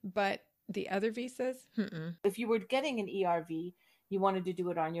yourself. But the other visas, If you were getting an ERV, you wanted to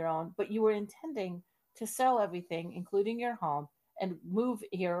do it on your own, but you were intending to sell everything, including your home, and move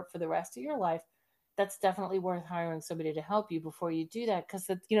here for the rest of your life, that's definitely worth hiring somebody to help you before you do that. Because,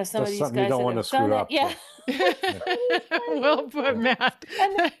 some of these guys you don't want to screw up. Yeah. Well put, Matt.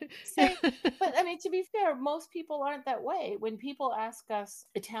 But I mean, to be fair, most people aren't that way. When people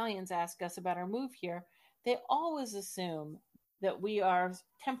Italians ask us about our move here, they always assume that we are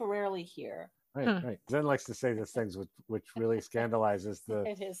temporarily here. Right. Zen likes to say those things which really scandalizes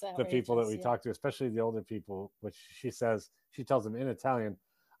the people that we talk to, especially the older people, which she tells them in Italian,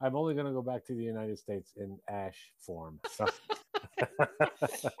 I'm only going to go back to the United States in ash form. So.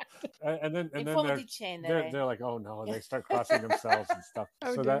 and then they're like, oh no, they start crossing themselves and stuff.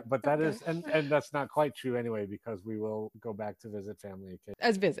 That is, and that's not quite true anyway, because we will go back to visit family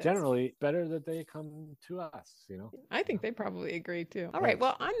as visits. Generally, better that they come to us. I think they probably agree too. All right.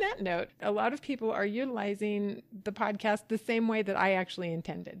 Well, on that note, a lot of people are utilizing the podcast the same way that I actually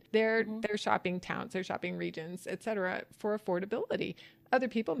intended. They're shopping towns, they're shopping regions, etc., for affordability. Other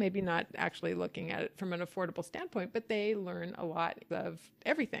people maybe not actually looking at it from an affordable standpoint, but they learn a lot of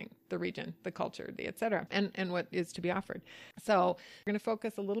everything, the region, the culture, the et cetera, and what is to be offered. So we're going to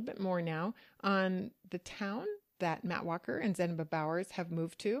focus a little bit more now on the town that Matt Walker and Zenba Bowers have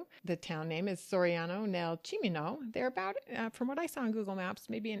moved to. The town name is Soriano nel Cimino. They're about, from what I saw on Google Maps,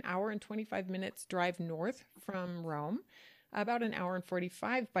 maybe an hour and 25 minutes drive north from Rome. about an hour and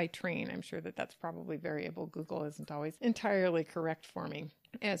 45 by train. I'm sure that that's probably variable. Google isn't always entirely correct for me.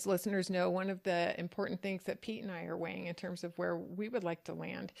 As listeners know, one of the important things that Pete and I are weighing in terms of where we would like to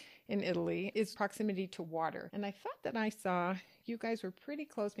land in Italy is proximity to water. And I thought that I saw you guys were pretty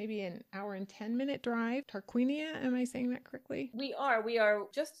close, maybe an hour and 10-minute drive. Tarquinia, am I saying that correctly? We are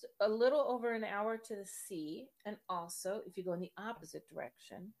just a little over an hour to the sea. And also, if you go in the opposite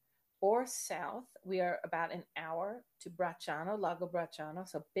direction or south, we are about an hour to Bracciano, Lago Bracciano,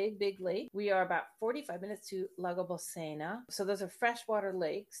 so big lake. We are about 45 minutes to Lago Bolsena. So those are freshwater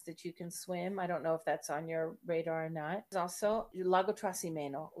lakes that you can swim. I don't know if that's on your radar or not. There's also Lago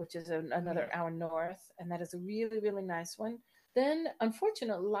Trasimeno, which is another hour north, and that is a really nice one. Then,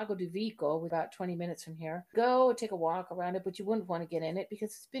 unfortunately, Lago di Vico, about 20 minutes from here, go take a walk around it, but you wouldn't want to get in it because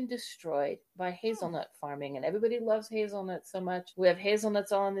it's been destroyed by hazelnut farming, and everybody loves hazelnuts so much. We have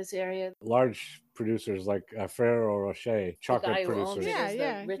hazelnuts all in this area. Large producers like Ferrero Rocher, chocolate the guy who owns producers. it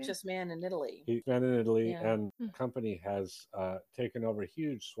is the richest man in Italy. He's been in Italy, and the company has taken over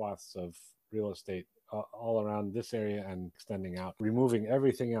huge swaths of real estate all around this area and extending out, removing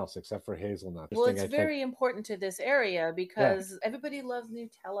everything else except for hazelnut. Well, it's very important to this area because everybody loves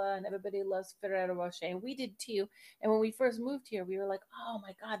Nutella and everybody loves Ferrero Rocher, and we did too. And when we first moved here, we were like, oh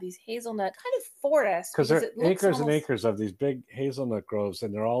my God, these hazelnut kind of forests. Because there are acres and acres of these big hazelnut groves,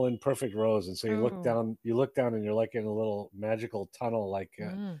 and they're all in perfect rows. And so you look down and you're like in a little magical tunnel, like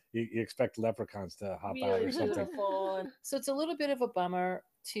you expect leprechauns to hop out or something. Beautiful. So it's a little bit of a bummer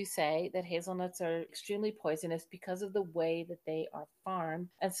to say that hazelnuts are extremely poisonous because of the way that they are farmed.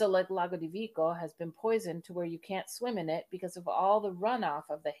 And so like Lago di Vico has been poisoned to where you can't swim in it because of all the runoff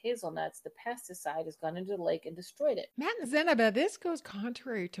of the hazelnuts. The pesticide has gone into the lake and destroyed it. Matt and Zenaba, this goes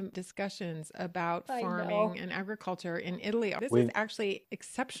contrary to discussions about farming and agriculture in Italy. This is actually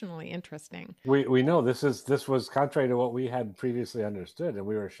exceptionally interesting. We know this was contrary to what we had previously understood, and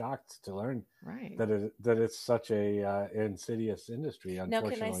we were shocked to learn that it's such a insidious industry,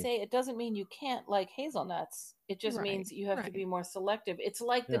 unfortunately. Now, can I say, it doesn't mean you can't like hazelnuts. It just means you have to be more selective. It's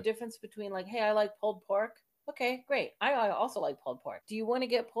like the difference between like, hey, I like pulled pork. Okay, great. I also like pulled pork. Do you want to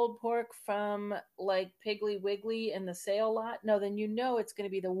get pulled pork from like Piggly Wiggly in the sale lot? No, then you know it's going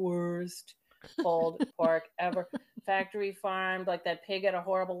to be the worst pulled pork ever. Factory farmed, like that pig had a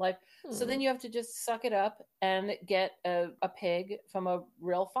horrible life. So then you have to just suck it up and get a pig from a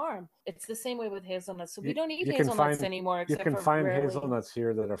real farm. It's the same way with hazelnuts. So we don't eat hazelnuts anymore. You can find hazelnuts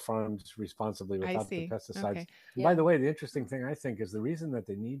here that are farmed responsibly without the pesticides. Okay. By the way, the interesting thing I think is the reason that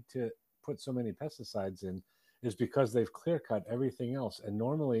they need to put so many pesticides in is because they've clear-cut everything else. And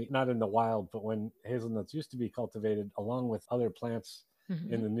normally, not in the wild, but when hazelnuts used to be cultivated along with other plants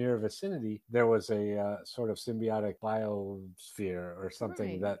in the near vicinity, there was a sort of symbiotic biosphere or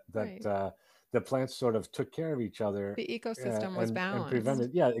something that the plants sort of took care of each other. The ecosystem was balanced. And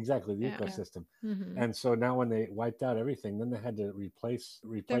prevented, ecosystem. And so now when they wiped out everything, then they had to replace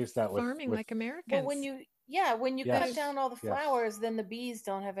that with farming like Americans. But when you cut down all the flowers, then the bees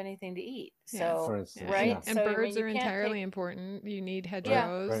don't have anything to eat. So, for instance, and so, birds are entirely important. You need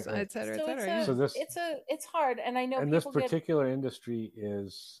hedgerows, et cetera, et cetera. So it's hard, and I know. And this particular industry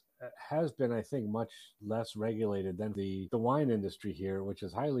has been, I think, much less regulated than the wine industry here, which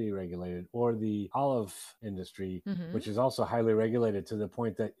is highly regulated, or the olive industry, which is also highly regulated to the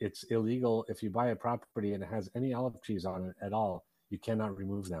point that it's illegal if you buy a property and it has any olive trees on it at all, you cannot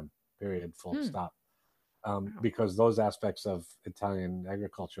remove them. Period. Full stop. Because those aspects of Italian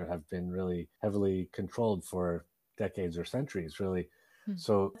agriculture have been really heavily controlled for decades or centuries, really.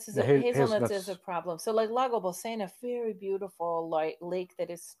 So hazelnuts is a problem. So like Lago Bolsena, very beautiful lake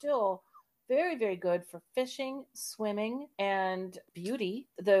that is still very, very good for fishing, swimming, and beauty.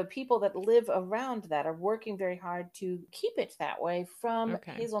 The people that live around that are working very hard to keep it that way from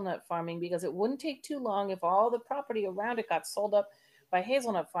hazelnut farming, because it wouldn't take too long if all the property around it got sold up by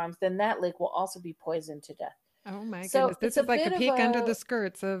hazelnut farms, then that lake will also be poisoned to death. Oh my goodness. This is like a peek under the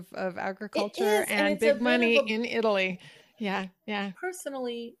skirts of agriculture and big money in Italy. Yeah.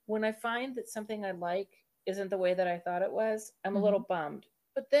 Personally, when I find that something I like isn't the way that I thought it was, I'm a little bummed.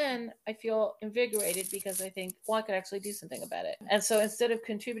 But then I feel invigorated because I think, well, I could actually do something about it. And so instead of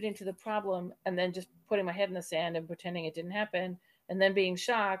contributing to the problem and then just putting my head in the sand and pretending it didn't happen, and then being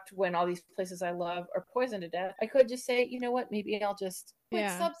shocked when all these places I love are poisoned to death, I could just say, you know what, maybe I'll just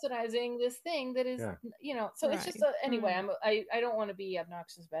quit subsidizing this thing that is, so it's just, anyway, I don't want to be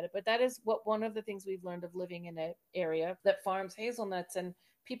obnoxious about it, but that is one of the things we've learned of living in an area that farms hazelnuts. And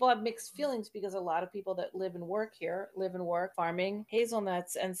people have mixed feelings because a lot of people that live and work here live and work farming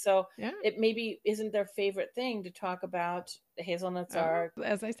hazelnuts. And so it maybe isn't their favorite thing to talk about. The hazelnuts are,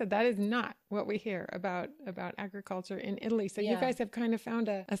 as I said, that is not what we hear about agriculture in Italy. So you guys have kind of found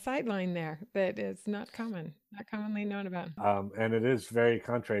a sideline there that is not commonly known about. And it is very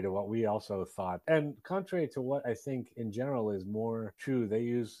contrary to what we also thought, and contrary to what I think in general is more true. They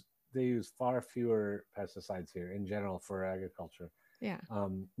use far fewer pesticides here in general for agriculture. Yeah.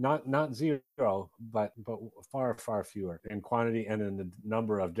 Not zero, but far fewer in quantity and in the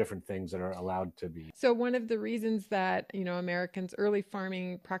number of different things that are allowed to be. So one of the reasons that, Americans' early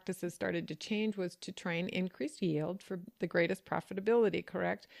farming practices started to change was to try and increase yield for the greatest profitability,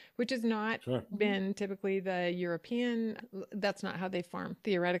 correct? Which has not been typically the European, that's not how they farm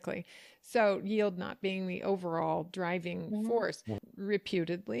theoretically. So yield not being the overall driving force.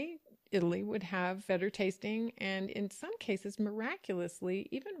 Reputedly, Italy would have better tasting and in some cases, miraculously,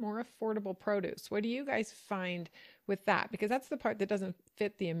 even more affordable produce. What do you guys find with that? Because that's the part that doesn't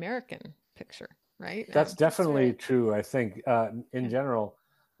fit the American picture, right? That's definitely true. I think in general,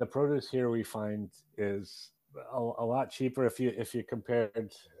 the produce here we find is a lot cheaper if you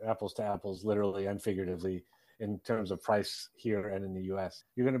compared apples to apples, literally and figuratively, in terms of price here and in the U.S.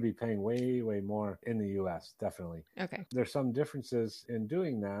 You're going to be paying way, way more in the U.S., definitely. Okay. There's some differences in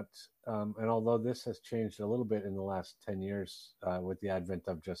doing that. And although this has changed a little bit in the last 10 years with the advent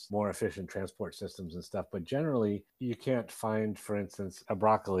of just more efficient transport systems and stuff, but generally you can't find, for instance, a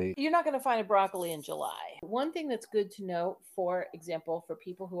broccoli. You're not going to find a broccoli in July. One thing that's good to know, for example, for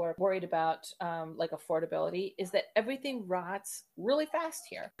people who are worried about like affordability, is that everything rots really fast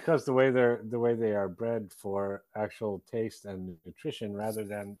here. Because the way they are bred for actual taste and nutrition rather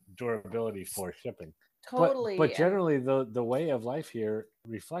than durability for shipping. Totally. But generally, the way of life here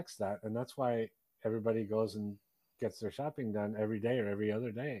reflects that, and that's why everybody goes and gets their shopping done every day or every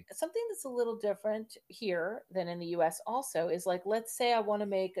other day. Something that's a little different here than in the US also is, like, let's say I want to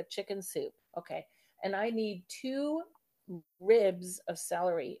make a chicken soup, okay, and I need 2 ribs of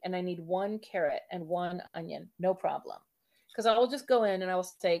celery and I need 1 carrot and 1 onion, no problem. Because I will just go in and I will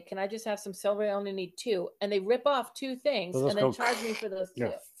say, can I just have some celery? I only need 2. And they rip off 2 things and then charge me for those 2.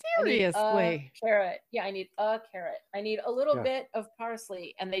 Seriously? I need a carrot. Yeah, I need a carrot. I need a little bit of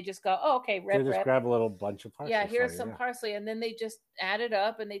parsley. And they just go, oh, okay, They just grab a little bunch of parsley. Yeah, here's some parsley. And then they just add it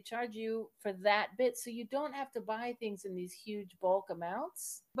up and they charge you for that bit. So you don't have to buy things in these huge bulk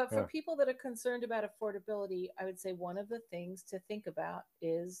amounts. But for people that are concerned about affordability, I would say one of the things to think about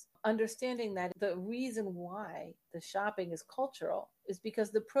is understanding that the reason why the shopping is cultural is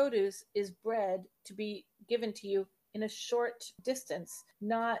because the produce is bred to be given to you in a short distance,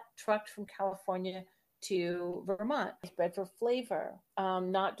 not trucked from California to Vermont. It's bred for flavor,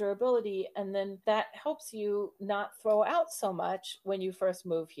 not durability. And then that helps you not throw out so much when you first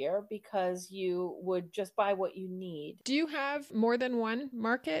move here because you would just buy what you need. Do you have more than one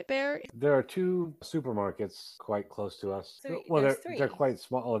market there? There are 2 supermarkets quite close to us. They're quite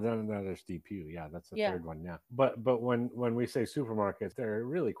small. Oh, then there's DPU. Yeah, that's the third one. Yeah, but when we say supermarkets, they're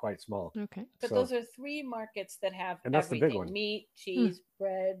really quite small. Okay, but those are 3 markets that have and that's everything: the big one. meat, cheese,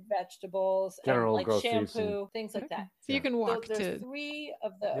 bread, vegetables, general and like shampoo, things like that. So you can walk to. There's 3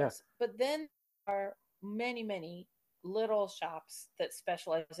 of those, but then there are many little shops that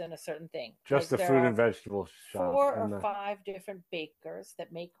specialize in a certain thing. Just like the fruit and vegetable shop. 4 or 5 different bakers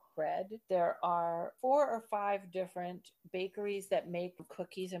that make bread. There are 4 or 5 different bakeries that make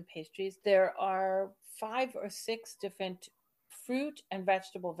cookies and pastries. There are 5 or 6 different fruit and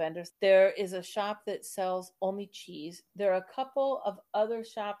vegetable vendors. There is a shop that sells only cheese. There are a couple of other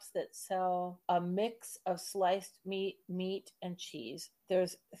shops that sell a mix of sliced meat, and cheese.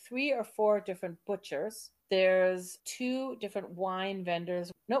 There's 3 or 4 different butchers. There's 2 different wine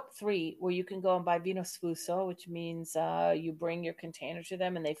vendors. Nope, 3, where you can go and buy vino sfuso, which means you bring your container to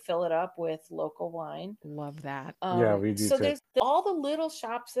them and they fill it up with local wine. Love that. Yeah, we do. So there's all the little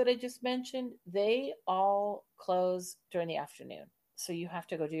shops that I just mentioned. They all close during the afternoon. So you have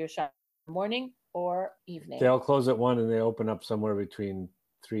to go do your shop in the morning or evening. They all close at 1 and they open up somewhere between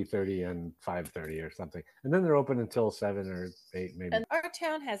 3:30 and 5:30 or something. And then they're open until 7 or 8 maybe. And our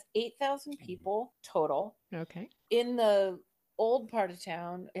town has 8,000 people total. Okay. In the old part of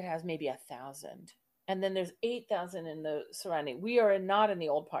town, it has maybe 1,000. And then there's 8,000 in the surrounding. We are not in the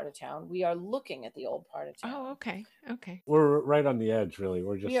old part of town. We are looking at the old part of town. Oh, okay. Okay. We're right on the edge, really.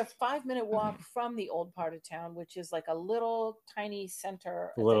 We are 5-minute walk from the old part of town, which is like a little tiny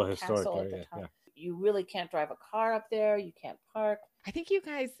center. A little historic area. You really can't drive a car up there. You can't park. I think you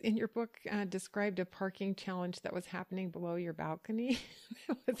guys in your book described a parking challenge that was happening below your balcony.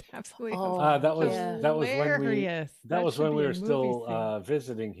 That was absolutely hilarious. That was when we be a were movie still scene.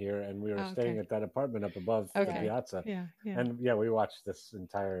 visiting here, and we were staying at that apartment up above the Okay. piazza. Yeah. And we watched this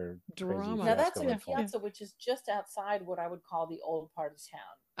entire crazy Drama. Now that's fiasco in Piazza, which is just outside what I would call the old part of town.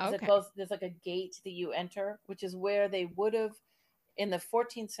 Okay. There's like a gate that you enter, which is where they would have, in the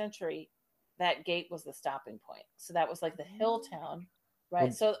 14th century, that gate was the stopping point. So that was like the hill town,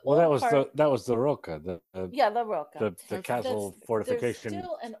 right? That was the Rocca, the Rocca, the castle fortification. There's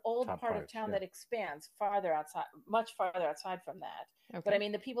still an old part of town that expands farther outside, much farther outside from that. Okay. But I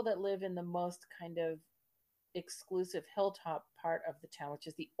mean, the people that live in the most kind of exclusive hilltop part of the town, which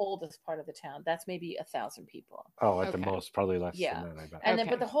is the oldest part of the town, that's maybe 1,000 people. Oh, at the most, probably less than that, I bet. And then,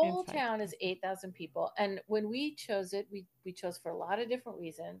 but the whole town is 8,000 people. And when we chose it, we chose for a lot of different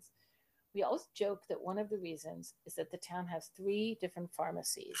reasons. We always joke that one of the reasons is that the town has 3 different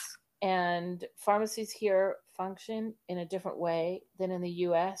pharmacies. And pharmacies here function in a different way than in the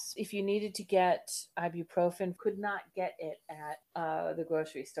US. If you needed to get ibuprofen, could not get it at the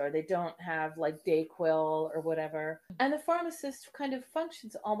grocery store. They don't have like Dayquil or whatever. And the pharmacist kind of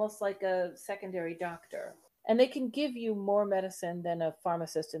functions almost like a secondary doctor. And they can give you more medicine than a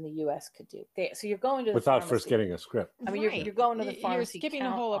pharmacist in the U.S. could do. So you're going to the without pharmacy. First getting a script. I mean, you're going to the pharmacy. You're skipping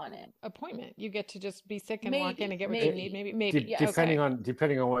a whole appointment. You get to just be sick and walk in and get what you need. Maybe. Depending on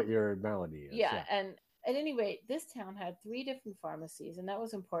what your malady is. Yeah, and at any rate, this town had 3 different pharmacies, and that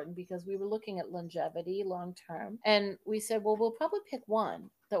was important because we were looking at longevity, long term, and we said, well, we'll probably pick one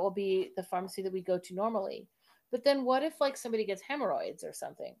that will be the pharmacy that we go to normally. But then, what if like somebody gets hemorrhoids or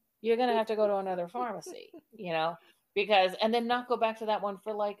something? You're going to have to go to another pharmacy, and then not go back to that one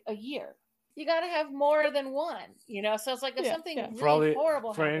for like a year. You got to have more than one, so it's like if something really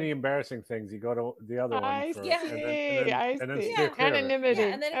horrible for any embarrassing things, you go to the other one. I see. Anonymity.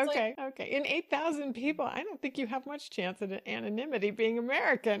 And then okay. In 8,000 people, I don't think you have much chance of anonymity being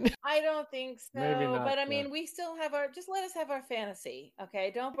American. I don't think so. Maybe not, but I mean, we still have just let us have our fantasy. Okay.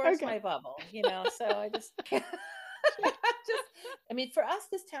 Don't burst my bubble, so I just... for us,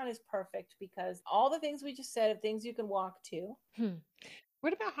 this town is perfect because all the things we just said, of things you can walk to.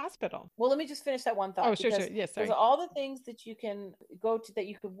 What about hospital? Well, let me just finish that one thought. Oh, sure. Yes, sorry. There's all the things that you can go to, that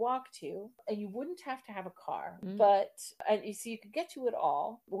you could walk to, and you wouldn't have to have a car. And you see, you could get to it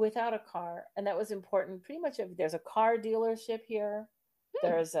all without a car, and that was important. Pretty much, there's a car dealership here.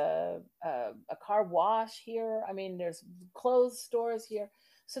 There's a car wash here. I mean, there's clothes stores here.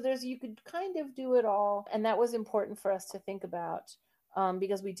 So you could kind of do it all. And that was important for us to think about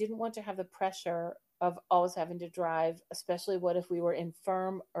because we didn't want to have the pressure of always having to drive, especially what if we were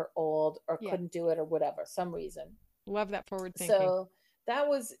infirm or old or couldn't do it or whatever, some reason. Love that forward thinking. So that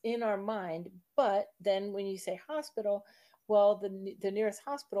was in our mind. But then when you say hospital, well, the nearest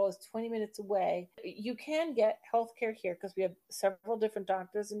hospital is 20 minutes away. You can get healthcare here because we have several different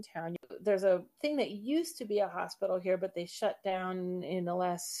doctors in town. There's a thing that used to be a hospital here, but they shut down in the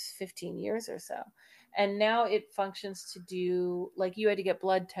last 15 years or so. And now it functions to do, like you had to get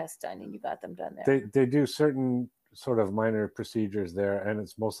blood tests done and you got them done there. They do certain sort of minor procedures there, and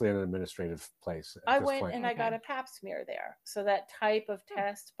it's mostly an administrative place. I went and I got a pap smear there. So that type of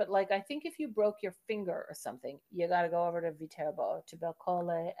test, but like I think if you broke your finger or something, you got to go over to Viterbo, to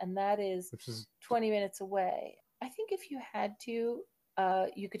Belcolle, and that is 20 minutes away. I think if you had to,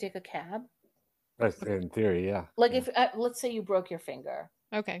 you could take a cab. In theory, yeah. Like if, let's say you broke your finger.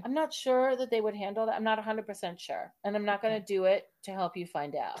 Okay. I'm not sure that they would handle that. I'm not 100% sure. And I'm not going to do it to help you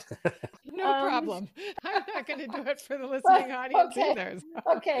find out. No problem. I'm not going to do it for the listening audience either.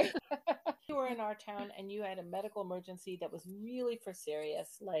 Okay. You were in our town and you had a medical emergency that was really for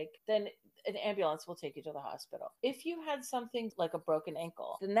serious, then an ambulance will take you to the hospital. If you had something like a broken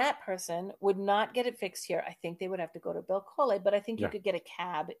ankle, then that person would not get it fixed here. I think they would have to go to Belcolle, but I think you could get a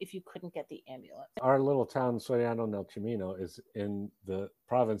cab if you couldn't get the ambulance. Our little town, Soriano nel Cimino, is in the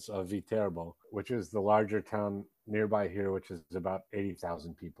province of Viterbo, which is the larger town nearby here, which is about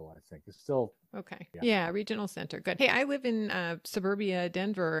 80,000 people, I think. It's still... Okay. Yeah, regional center. Good. Hey, I live in suburbia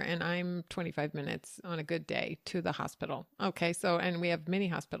Denver, and I'm 25 minutes on a good day to the hospital. Okay, and we have many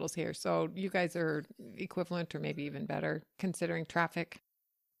hospitals here. So you guys are equivalent or maybe even better considering traffic.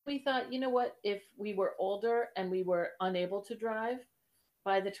 We thought, you know what, if we were older and we were unable to drive,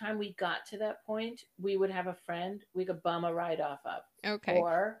 by the time we got to that point, we would have a friend we could bum a ride off of. Okay.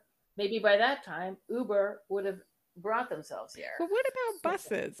 Or maybe by that time, Uber would have brought themselves here. But what about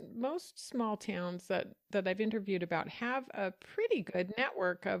buses? Most small towns that I've interviewed about have a pretty good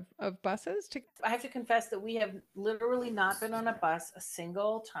network of buses. I have to confess that we have literally not been on a bus a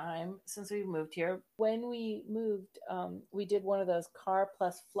single time since we moved here. When we moved, we did one of those car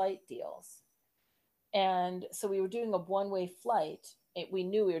plus flight deals. And so we were doing a one-way flight. We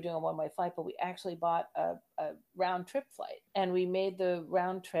knew we were doing a one-way flight, but we actually bought a round trip flight. And we made the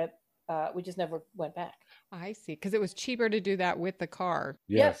round trip. We just never went back. I see. Because it was cheaper to do that with the car.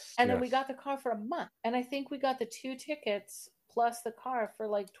 Yes. And then we got the car for a month. And I think we got the 2 tickets plus the car for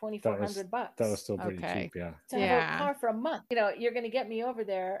like $2,400. That was still pretty cheap, yeah. To have a car for a month. You know, you're going to get me over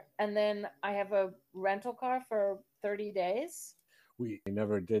there, and then I have a rental car for 30 days. We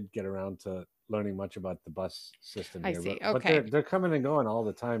never did get around to learning much about the bus system here. I see. But they're coming and going all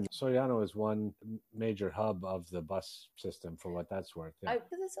the time. Soriano is one major hub of the bus system, for what that's worth. Yeah.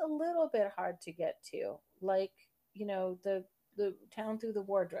 It's a little bit hard to get to, like, you know, the town through the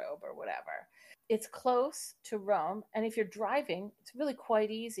wardrobe or whatever. It's close to Rome, and if you're driving, it's really quite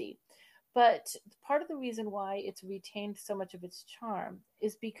easy. But part of the reason why it's retained so much of its charm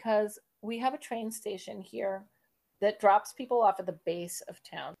is because we have a train station here that drops people off at the base of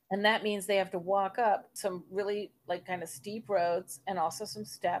town. And that means they have to walk up some really like kind of steep roads and also some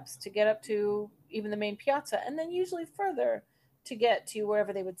steps to get up to even the main piazza, and then usually further to get to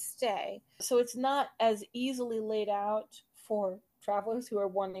wherever they would stay. So it's not as easily laid out for travelers who are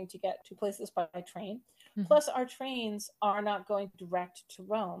wanting to get to places by train. Mm-hmm. Plus, our trains are not going direct to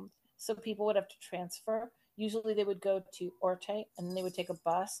Rome. So people would have to transfer. Usually they would go to Orte and then they would take a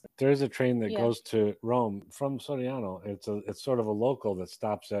bus. There is a train that goes to Rome from Soriano. It's sort of a local that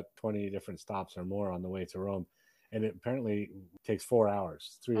stops at 20 different stops or more on the way to Rome. And it apparently takes 4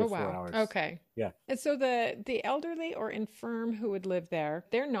 hours, 3 or 4 hours. Okay. Yeah. And so the elderly or infirm who would live there,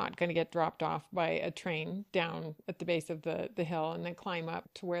 they're not going to get dropped off by a train down at the base of the hill and then climb up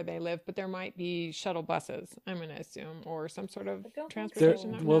to where they live. But there might be shuttle buses, I'm going to assume, or some sort of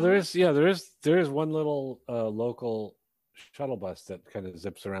transportation. There is one little local shuttle bus that kind of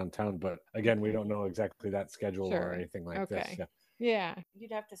zips around town. But again, we don't know exactly that schedule or anything like this. Yeah. Yeah.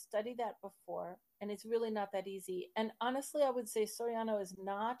 You'd have to study that before, and it's really not that easy. And honestly, I would say Soriano is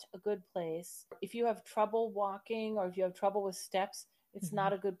not a good place. If you have trouble walking or if you have trouble with steps, it's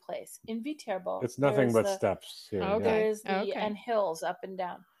not a good place. In Viterbo, it's nothing but steps here. There's and hills up and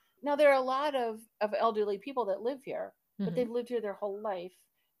down. Now, there are a lot of elderly people that live here, but they've lived here their whole life.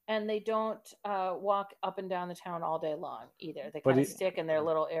 And they don't walk up and down the town all day long either. They kind of stick in their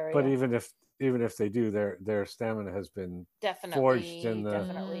little area. But even if they do, their stamina has been forged in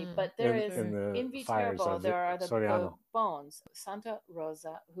the But there is in Viterbo there are the bones. Santa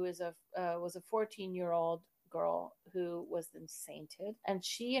Rosa, who is was a 14-year-old girl who was then sainted, and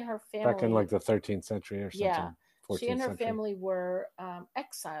she and her family back in like the 13th century or something. Yeah, she and her family were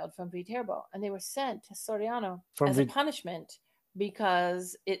exiled from Viterbo, and they were sent to Soriano as a punishment.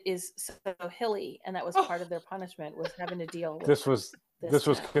 Because it is so hilly, and that was part of their punishment, was having to deal with this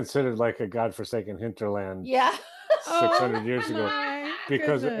was considered like a godforsaken hinterland 600 years ago,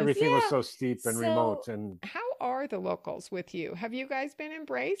 because everything was so steep and remote. And how are the locals with you? Have you guys been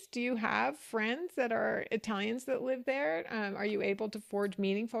embraced? Do you have friends that are Italians that live there? Are you able to forge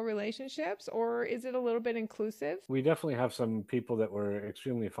meaningful relationships, or is it a little bit inclusive? We definitely have some people that we're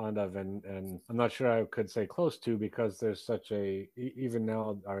extremely fond of, and I'm not sure I could say close to, because there's such even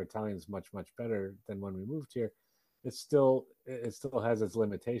now our Italian's much better than when we moved here. It still has its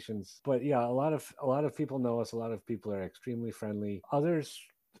limitations, but yeah, a lot of people know us. A lot of people are extremely friendly. Others,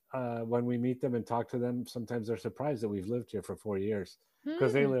 when we meet them and talk to them, sometimes they're surprised that we've lived here for 4 years,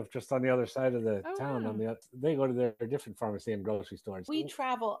 because they live just on the other side of the town. Wow. They go to their different pharmacy and grocery stores. We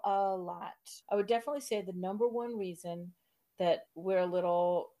travel a lot. I would definitely say the number one reason that we're a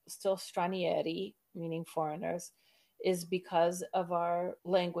little still stranieri, meaning foreigners, is because of our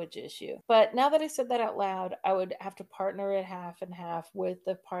language issue. But now that I said that out loud, I would have to partner it half and half with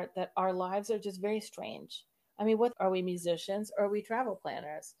the part that our lives are just very strange. I mean, what are we, musicians, or are we travel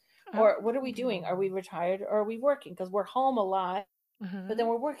planners? Or what are we doing? Are we retired, or are we working? Because we're home a lot, but then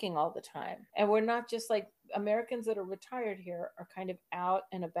we're working all the time. And we're not just like Americans that are retired here are kind of out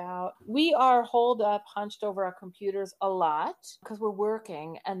and about. We are holed up, hunched over our computers a lot because we're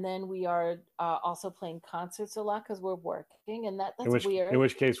working. And then we are also playing concerts a lot because we're working. And that's weird. In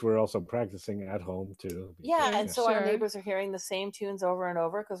which case we're also practicing at home too. Yeah. And so our neighbors are hearing the same tunes over and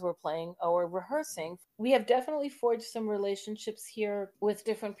over because we're playing or rehearsing. We have definitely forged some relationships here with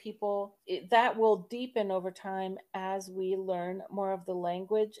different people. That will deepen over time as we learn more of the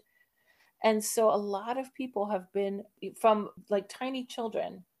language. And so a lot of people have been, from like tiny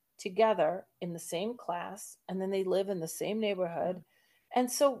children together in the same class, and then they live in the same neighborhood.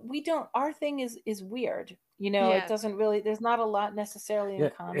 And so our thing is weird. It Yes. doesn't really, there's not a lot necessarily in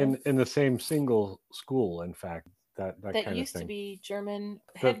common. In the same single school, in fact, that That kind of used thing. to be German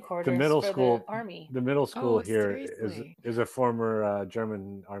The headquarters middle for school, the army. the middle school Oh, here is seriously? a former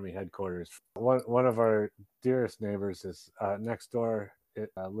German army headquarters. One of our dearest neighbors is next door,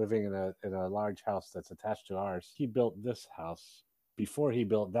 living in a large house that's attached to ours. He built this house before he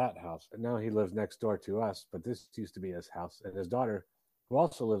built that house, and now he lives next door to us. But this used to be his house, and his daughter, who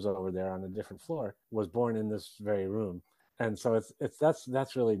also lives over there on a different floor, was born in this very room. And so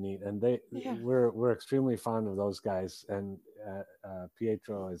that's really neat, and we're extremely fond of those guys. And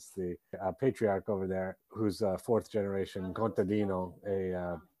Pietro is the patriarch over there, who's a fourth generation contadino,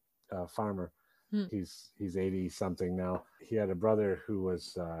 a farmer. He's 80 something now. He had a brother who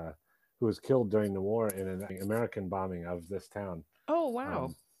was killed during the war in an American bombing of this town. Oh, wow.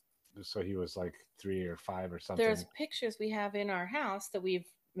 So he was like 3 or 5 or something. There's pictures we have in our house that we've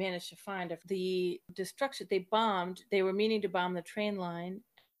managed to find of the destruction. They were meaning to bomb the train line.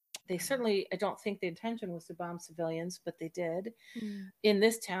 They certainly, I don't think the intention was to bomb civilians, but they did in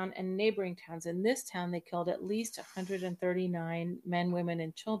this town and neighboring towns. In this town, they killed at least 139 men, women,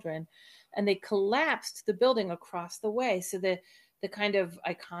 and children, and they collapsed the building across the way. So the kind of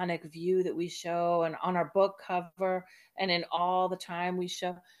iconic view that we show and on our book cover and in all the time we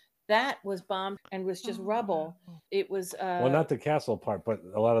show, that was bombed and was just rubble. Wow. It was well, not the castle part, but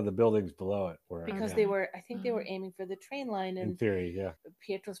a lot of the buildings below it were, because yeah. I think they were aiming for the train line, and In theory, yeah.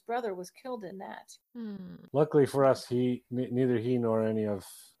 Pietro's brother was killed in that. Luckily for us, neither he nor any of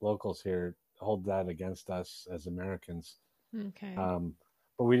locals here hold that against us as Americans. Okay.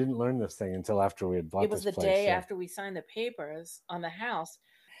 But we didn't learn this thing until after we had bought this place. It was the day after we signed the papers on the house.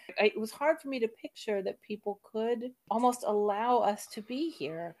 It was hard for me to picture that people could almost allow us to be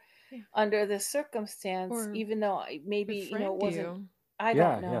here under this circumstance, or even though maybe it wasn't. You. I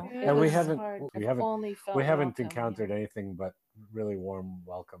don't know. Yeah. And we haven't encountered anything but really warm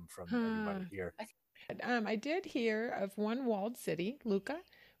welcome from everybody here. I did hear of one walled city, Lucca,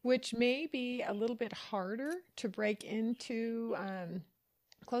 which may be a little bit harder to break into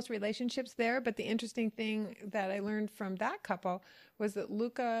close relationships there. But the interesting thing that I learned from that couple was that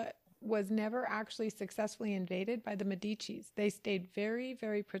Lucca was never actually successfully invaded by the Medicis. They stayed very,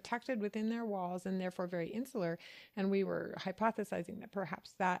 very protected within their walls and therefore very insular. And we were hypothesizing that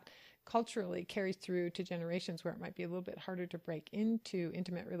perhaps that culturally carries through to generations where it might be a little bit harder to break into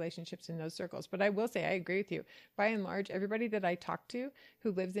intimate relationships in those circles. But I will say, I agree with you. By and large, everybody that I talk to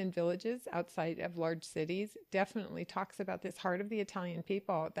who lives in villages outside of large cities definitely talks about this heart of the Italian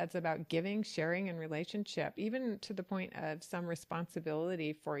people that's about giving, sharing, and relationship, even to the point of some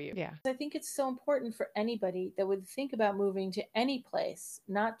responsibility for you. Yeah. I think it's so important for anybody that would think about moving to any place,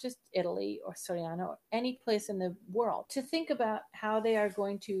 not just Italy or Soriano, or any place in the world, to think about how they are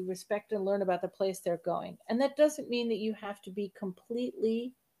going to respect and learn about the place they're going. And that doesn't mean that you have to be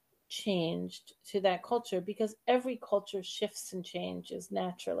completely changed to that culture, because every culture shifts and changes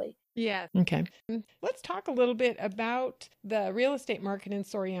naturally. Yeah. Okay. Let's talk a little bit about the real estate market in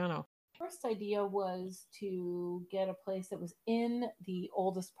Soriano. First idea was to get a place that was in the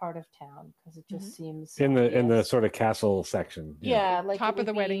oldest part of town, because it just seems in the sort of castle section. Yeah, like top of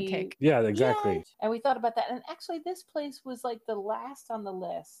the wedding cake. Yeah, exactly. Yeah. And we thought about that. And actually, this place was like the last on the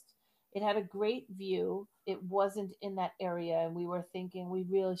list. It had a great view. It wasn't in that area, and we were thinking we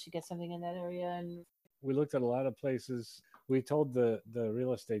really should get something in that area. And we looked at a lot of places. We told the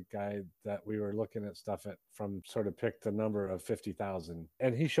real estate guy that we were looking at stuff from sort of picked a number of 50,000.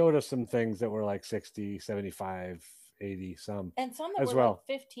 And he showed us some things that were like 60, 75, 80, some. And some that as were well.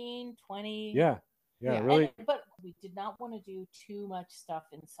 like 15, 20. Yeah, really. But we did not want to do too much stuff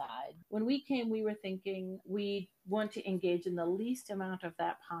inside. When we came, we were thinking we want to engage in the least amount of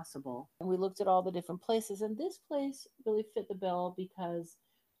that possible. And we looked at all the different places, and this place really fit the bill because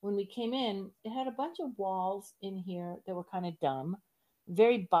when we came in, it had a bunch of walls in here that were kind of dumb,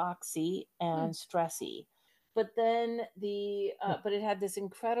 very boxy and stressy. But then but it had this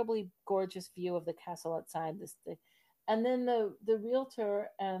incredibly gorgeous view of the castle outside this thing. And then the realtor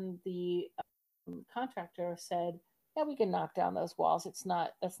and the contractor said, yeah, we can knock down those walls. That's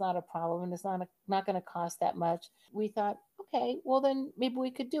not a problem, and it's not going to cost that much. We thought, okay, well then maybe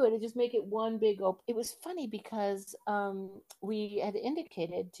we could do it and just make it one big open. It was funny because we had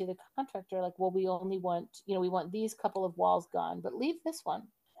indicated to the contractor, like, well, we only want, we want these couple of walls gone, but leave this one.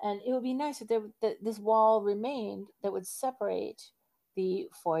 And it would be nice if this wall remained that would separate the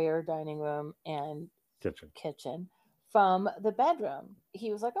foyer, dining room, and kitchen from the bedroom.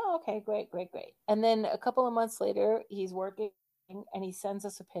 He was like, oh, okay, great. And then a couple of months later, he's working and he sends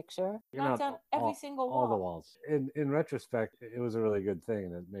us a picture. You're Knocked not down every single wall. all the walls. In retrospect, it was a really good thing,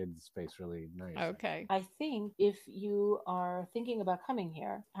 and it made the space really nice. Okay. I think if you are thinking about coming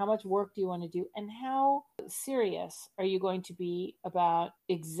here, how much work do you want to do, and how serious are you going to be about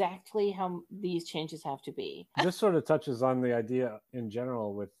exactly how these changes have to be? This sort of touches on the idea in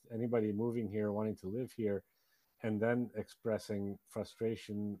general with anybody moving here, wanting to live here, and then expressing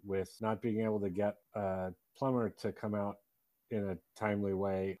frustration with not being able to get a plumber to come out in a timely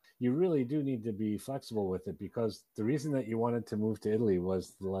way. You really do need to be flexible with it, because the reason that you wanted to move to Italy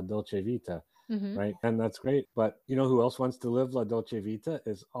was La Dolce Vita, right? And that's great. But you know who else wants to live La Dolce Vita?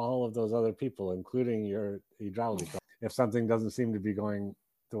 Is all of those other people, including your idraulico. If something doesn't seem to be going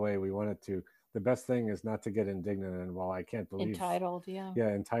the way we want it to, the best thing is not to get indignant and, well, I can't believe. Entitled, yeah. Yeah,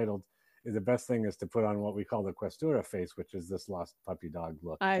 entitled. The best thing is to put on what we call the questura face, which is this lost puppy dog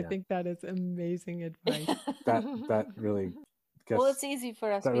look. I think that is amazing advice. that really gets, well, it's easy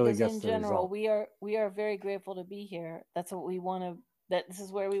for us that because really gets in the general result. we are very grateful to be here. That's what we want to, that this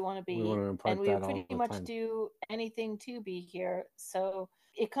is where we want to be. We want to impart and we that pretty all the much time. do anything to be here. So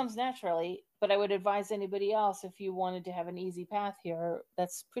it comes naturally. But I would advise anybody else, if you wanted to have an easy path here,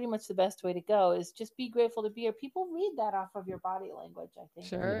 that's pretty much the best way to go, is just be grateful to be here. People read that off of your body language, I think.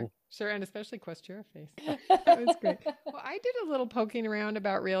 Sure, and especially questura face. That was great. Well, I did a little poking around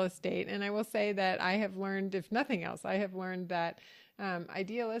about real estate, and I will say that I have learned, if nothing else, I have learned that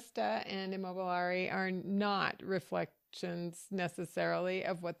Idealista and Immobiliare are not reflections necessarily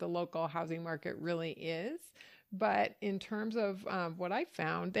of what the local housing market really is. But in terms of what I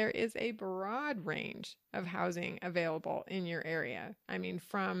found, there is a broad range of housing available in your area. I mean,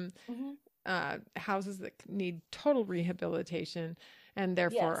 from houses that need total rehabilitation and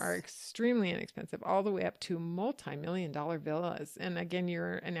therefore are extremely inexpensive, all the way up to multi-million-dollar villas. And again,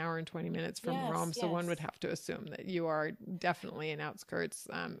 you're an hour and 20 minutes from Rome, so one would have to assume that you are definitely an outskirts,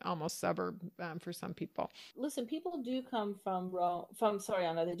 almost suburb for some people. Listen, people do come from Rome, from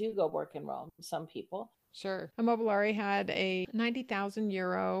Soriano. They do go work in Rome, some people. Sure. Immobiliare had a 90,000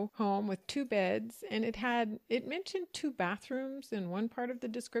 euro home with 2 beds, and it mentioned 2 bathrooms in one part of the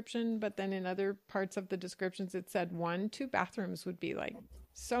description, but then in other parts of the descriptions it said 2 bathrooms would be like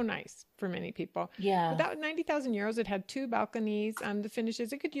so nice for many people. Yeah. But that was 90,000 euros. It had 2 balconies. The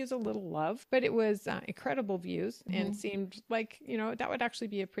finishes, it could use a little love, but it was incredible views and seemed like, that would actually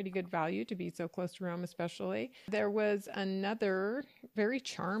be a pretty good value to be so close to Rome, especially. There was another very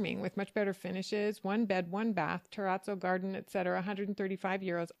charming with much better finishes, 1 bed, 1 bath, terrazzo, garden, etc., 135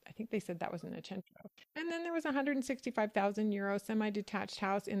 euros. I think they said that was in a centro. And then there was a 165,000 euro semi-detached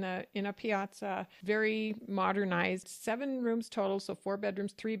house in a piazza, very modernized, 7 rooms total, so 4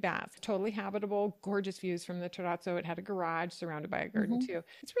 bedrooms, 3 baths, totally habitable, gorgeous views from the terrazzo. It had a garage surrounded by a garden too.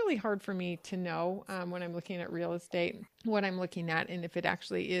 It's really hard for me to know when I'm looking at real estate what I'm looking at and if it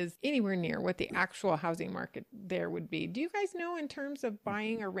actually is anywhere near what the actual housing market there would be. Do you guys know in terms of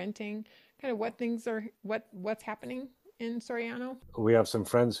buying or renting kind of what things are, what's happening in Soriano? We have some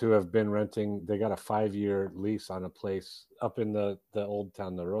friends who have been renting. They got a 5-year lease on a place up in the old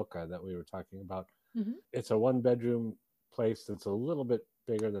town, the Roca, that we were talking about. It's a 1-bedroom place that's a little bit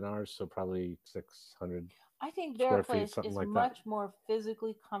bigger than ours, so probably 600. I think their place feet, is like much more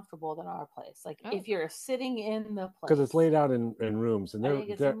physically comfortable than our place. Like if you're sitting in the place, because it's laid out in rooms, and I think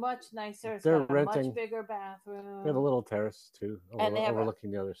it's much nicer. It's got a much bigger bathroom. They have a little terrace too,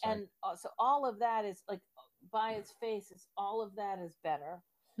 overlooking the other side. And so all of that is like, by its face, all of that is better.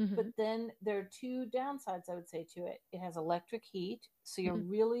 But then there are 2 downsides, I would say, to it. It has electric heat, so you're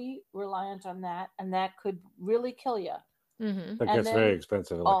really reliant on that, and that could really kill you. That gets very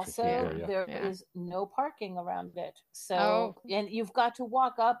expensive. Also, there is no parking around it, so and you've got to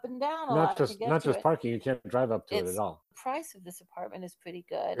walk up and down a lot to get to it. Not just parking; you can't drive up to it at all. The price of this apartment is pretty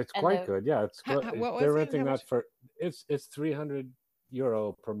good. It's quite good. Yeah, it's good. They're renting that for it's 300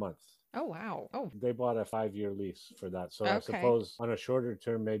 euro per month. Oh, wow. Oh, they bought a 5-year lease for that. So I suppose on a shorter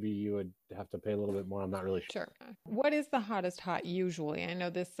term, maybe you would have to pay a little bit more. I'm not really sure. What is the hottest hot usually? I know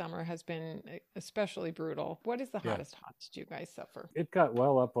this summer has been especially brutal. What is the hottest hots you guys suffer? It got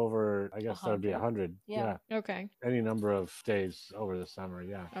well up over, I guess that would be 100. Yeah. Okay. Any number of days over the summer.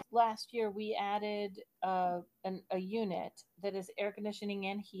 Yeah. Last year we added a unit that is air conditioning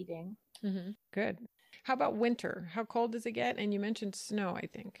and heating. Good. How about winter? How cold does it get? And you mentioned snow, I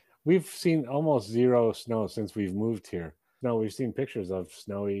think. We've seen almost 0 snow since we've moved here. No, we've seen pictures of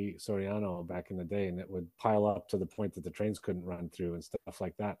snowy Soriano back in the day, and it would pile up to the point that the trains couldn't run through and stuff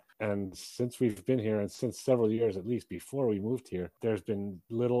like that. And since we've been here, and since several years at least before we moved here, there's been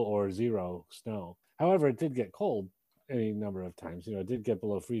little or 0 snow. However, it did get cold any number of times. It did get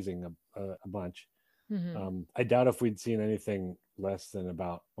below freezing a bunch. I doubt if we'd seen anything less than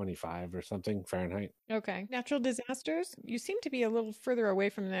about 25 or something Fahrenheit. Okay. Natural disasters? You seem to be a little further away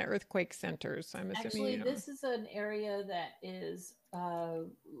from the earthquake centers. I'm assuming. Actually, you know. this is an area that is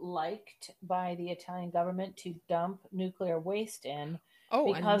liked by the Italian government to dump nuclear waste in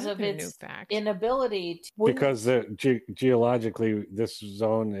because of another new its fact. inability to. Because geologically, this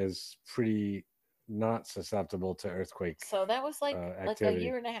zone is pretty not susceptible to earthquake. So that was like a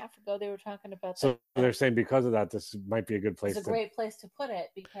year and a half ago. They were talking about. So they're saying because of that, this might be a good place. It's a great place to put it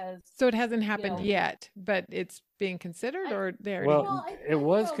because. So it hasn't happened yet, but it's being considered, or there. Well, it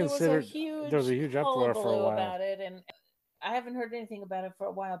was considered. There was a huge uproar for a while about it, and I haven't heard anything about it for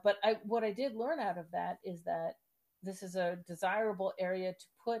a while. But what I did learn out of that is that this is a desirable area to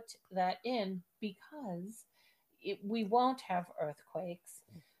put that in because we won't have earthquakes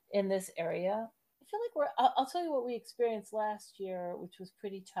in this area. I feel like I'll tell you what we experienced last year, which was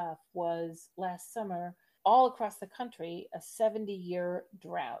pretty tough, was last summer, all across the country, a 70-year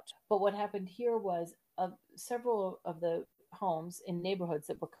drought. But what happened here was several of the homes in neighborhoods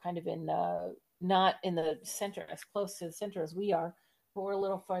that were kind of in, not in the center, as close to the center as we are, but we're a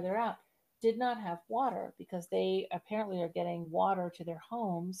little farther out, did not have water because they apparently are getting water to their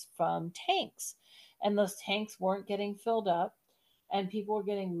homes from tanks. And those tanks weren't getting filled up. And people were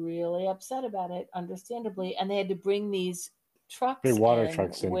getting really upset about it, understandably. And they had to bring these trucks big water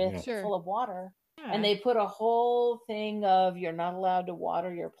trucks full of water. Yeah. And they put a whole thing of you're not allowed to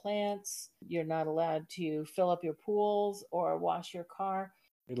water your plants. You're not allowed to fill up your pools or wash your car.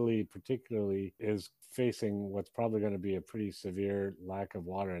 Italy particularly is facing what's probably going to be a pretty severe lack of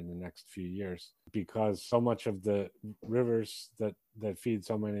water in the next few years because so much of the rivers that feed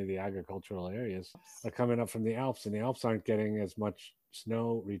so many of the agricultural areas are coming up from the Alps, and the Alps aren't getting as much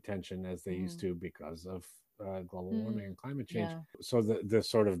snow retention as they used to because of global warming and climate change. Yeah. So the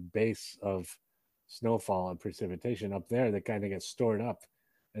sort of base of snowfall and precipitation up there that kind of gets stored up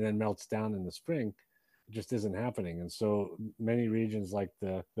and then melts down in the spring just isn't happening. And so many regions like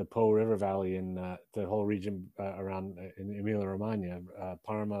the Po River Valley and the whole region around in Emilia Romagna,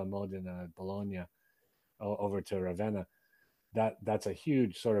 Parma, Modena, Bologna, over to Ravenna, that's a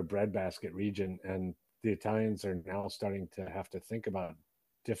huge sort of breadbasket region. And the Italians are now starting to have to think about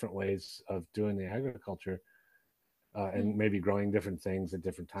different ways of doing the agriculture and maybe growing different things at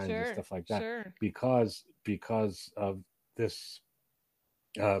different times and stuff like that because of this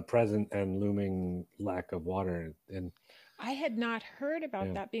present and looming lack of water. And I had not heard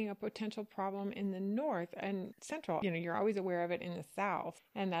about that being a potential problem in the north and central. You're always aware of it in the south,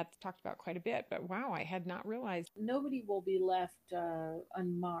 and that's talked about quite a bit. But wow, I had not realized. Nobody will be left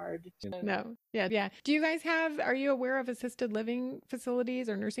unmarred. No. Yeah. Do you guys are you aware of assisted living facilities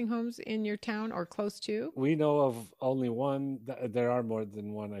or nursing homes in your town or close to? We know of only one. There are more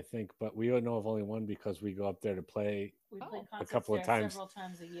than one, I think, but we know of only one because we go up there to play. We play a couple of times, several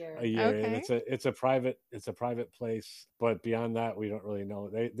times a year. Okay. And it's a private place, but beyond that, we don't really know.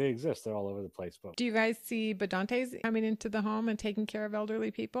 They exist. They're all over the place. But do you guys see badantes coming into the home and taking care of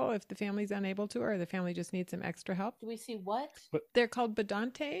elderly people if the family's unable to, or the family just needs some extra help? Do we see what? They're called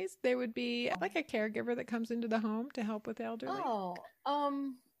badantes. They would be like a caregiver that comes into the home to help with elderly.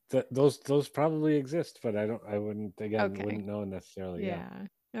 Those probably exist, but I wouldn't know necessarily. Yeah.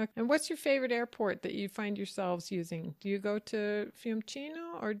 Okay. And what's your favorite airport that you find yourselves using? Do you go to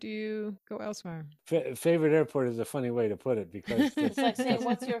Fiumcino or do you go elsewhere? Favorite airport is a funny way to put it because it's like saying,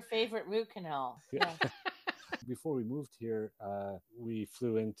 what's your favorite root canal? Yeah. Before we moved here, we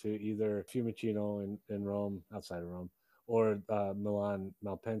flew into either Fiumicino in Rome, outside of Rome, or Milan,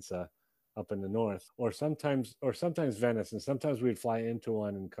 Malpensa, up in the north, or sometimes Venice, and sometimes we'd fly into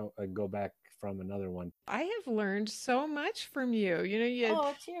one and go back from another one. I have learned so much from you. You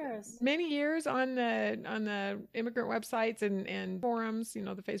had cheers. Many years on the immigrant websites and forums, the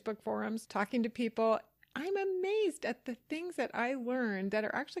Facebook forums, talking to people. I'm amazed at the things that I learned that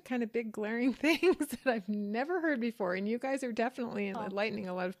are actually kind of big, glaring things that I've never heard before. And you guys are definitely enlightening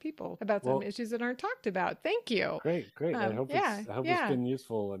a lot of people about some issues that aren't talked about. Thank you. Great. I hope it's been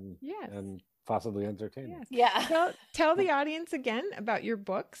useful and possibly entertaining. Yes. Yeah. Tell the audience again about your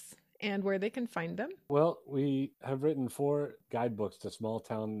books and where they can find them. Well, we have written 4 guidebooks to small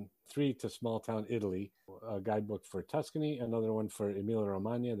town, 3 to small town Italy, a guidebook for Tuscany, another one for Emilia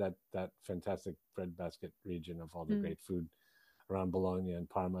Romagna, that fantastic breadbasket region of all the great food around Bologna and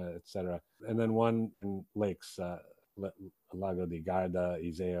Parma, etc. And then one in lakes, Lago di Garda,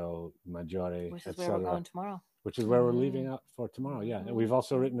 Iseo, Maggiore, which is where we're going tomorrow. which is where we're leaving out for tomorrow. Yeah, and we've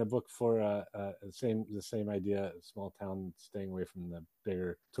also written a book for the same idea, small town, staying away from the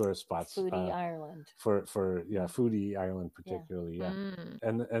bigger tourist spots. Foodie Ireland. For Foodie Ireland particularly. Yeah.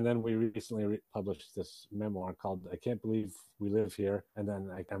 And then we recently published this memoir called "I Can't Believe We Live Here," and then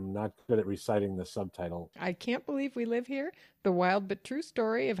I'm not good at reciting the subtitle. I Can't Believe We Live Here, the wild but true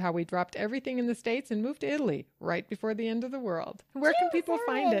story of how we dropped everything in the States and moved to Italy right before the end of the world. Where can people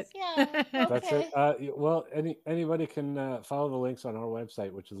find it? Yeah, okay. That's it. Well, anybody can follow the links on our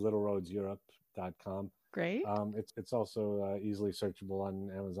website, which is littleroadseurope.com. Great. It's also easily searchable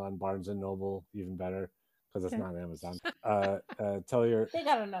on Amazon, Barnes and Noble, even better because it's not Amazon. They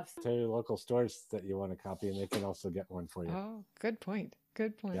got enough. Tell your local stores that you want a copy, and they can also get one for you. Oh, good point.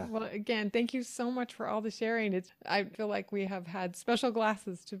 Good point. Yeah. Well, again, thank you so much for all the sharing. I feel like we have had special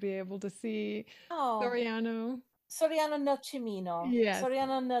glasses to be able to see Soriano nel Cimino. Yes.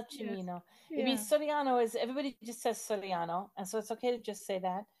 Soriano nel Cimino. Yes. It means Soriano is, everybody just says Soriano, and so it's okay to just say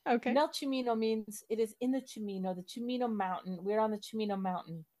that. Okay. Nel Cimino means it is in the Cimino mountain. We're on the Cimino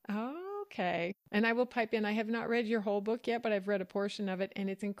mountain. Okay. And I will pipe in. I have not read your whole book yet, but I've read a portion of it, and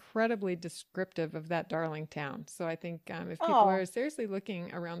it's incredibly descriptive of that darling town. So I think if people are seriously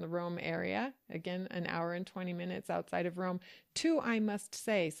looking around the Rome area, again, an hour and 20 minutes outside of Rome, two, I must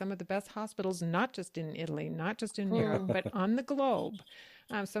say, some of the best hospitals, not just in Italy, not just in Europe, but on the globe.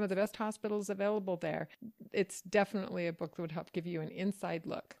 Some of the best hospitals available there. It's definitely a book that would help give you an inside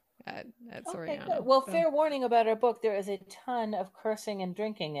look at Soriano. Good. Well, fair warning about our book, there is a ton of cursing and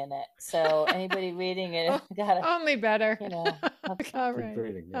drinking in it. So anybody reading it, only better. All right.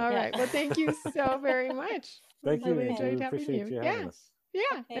 Reading, yeah. All right. Well, thank you so very much. Thank you. Really enjoyed having appreciate you having us. Yeah.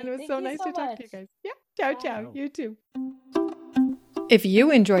 Okay, And it was thank so you nice so to talk to you much. guys. Yeah. Ciao, ciao. Wow. You too. If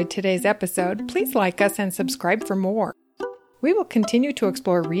you enjoyed today's episode, please like us and subscribe for more. We will continue to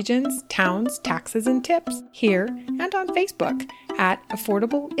explore regions, towns, taxes, and tips here and on Facebook at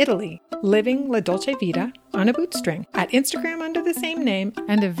Affordable Italy, Living La Dolce Vita on a Bootstring, at Instagram under the same name,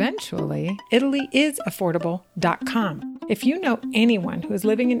 and eventually ItalyIsAffordable.com. If you know anyone who is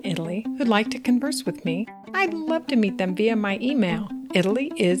living in Italy who'd like to converse with me, I'd love to meet them via my email,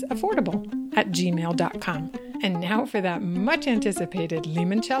 ItalyIsAffordable@gmail.com. And now for that much anticipated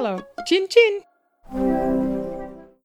limoncello. Chin chin!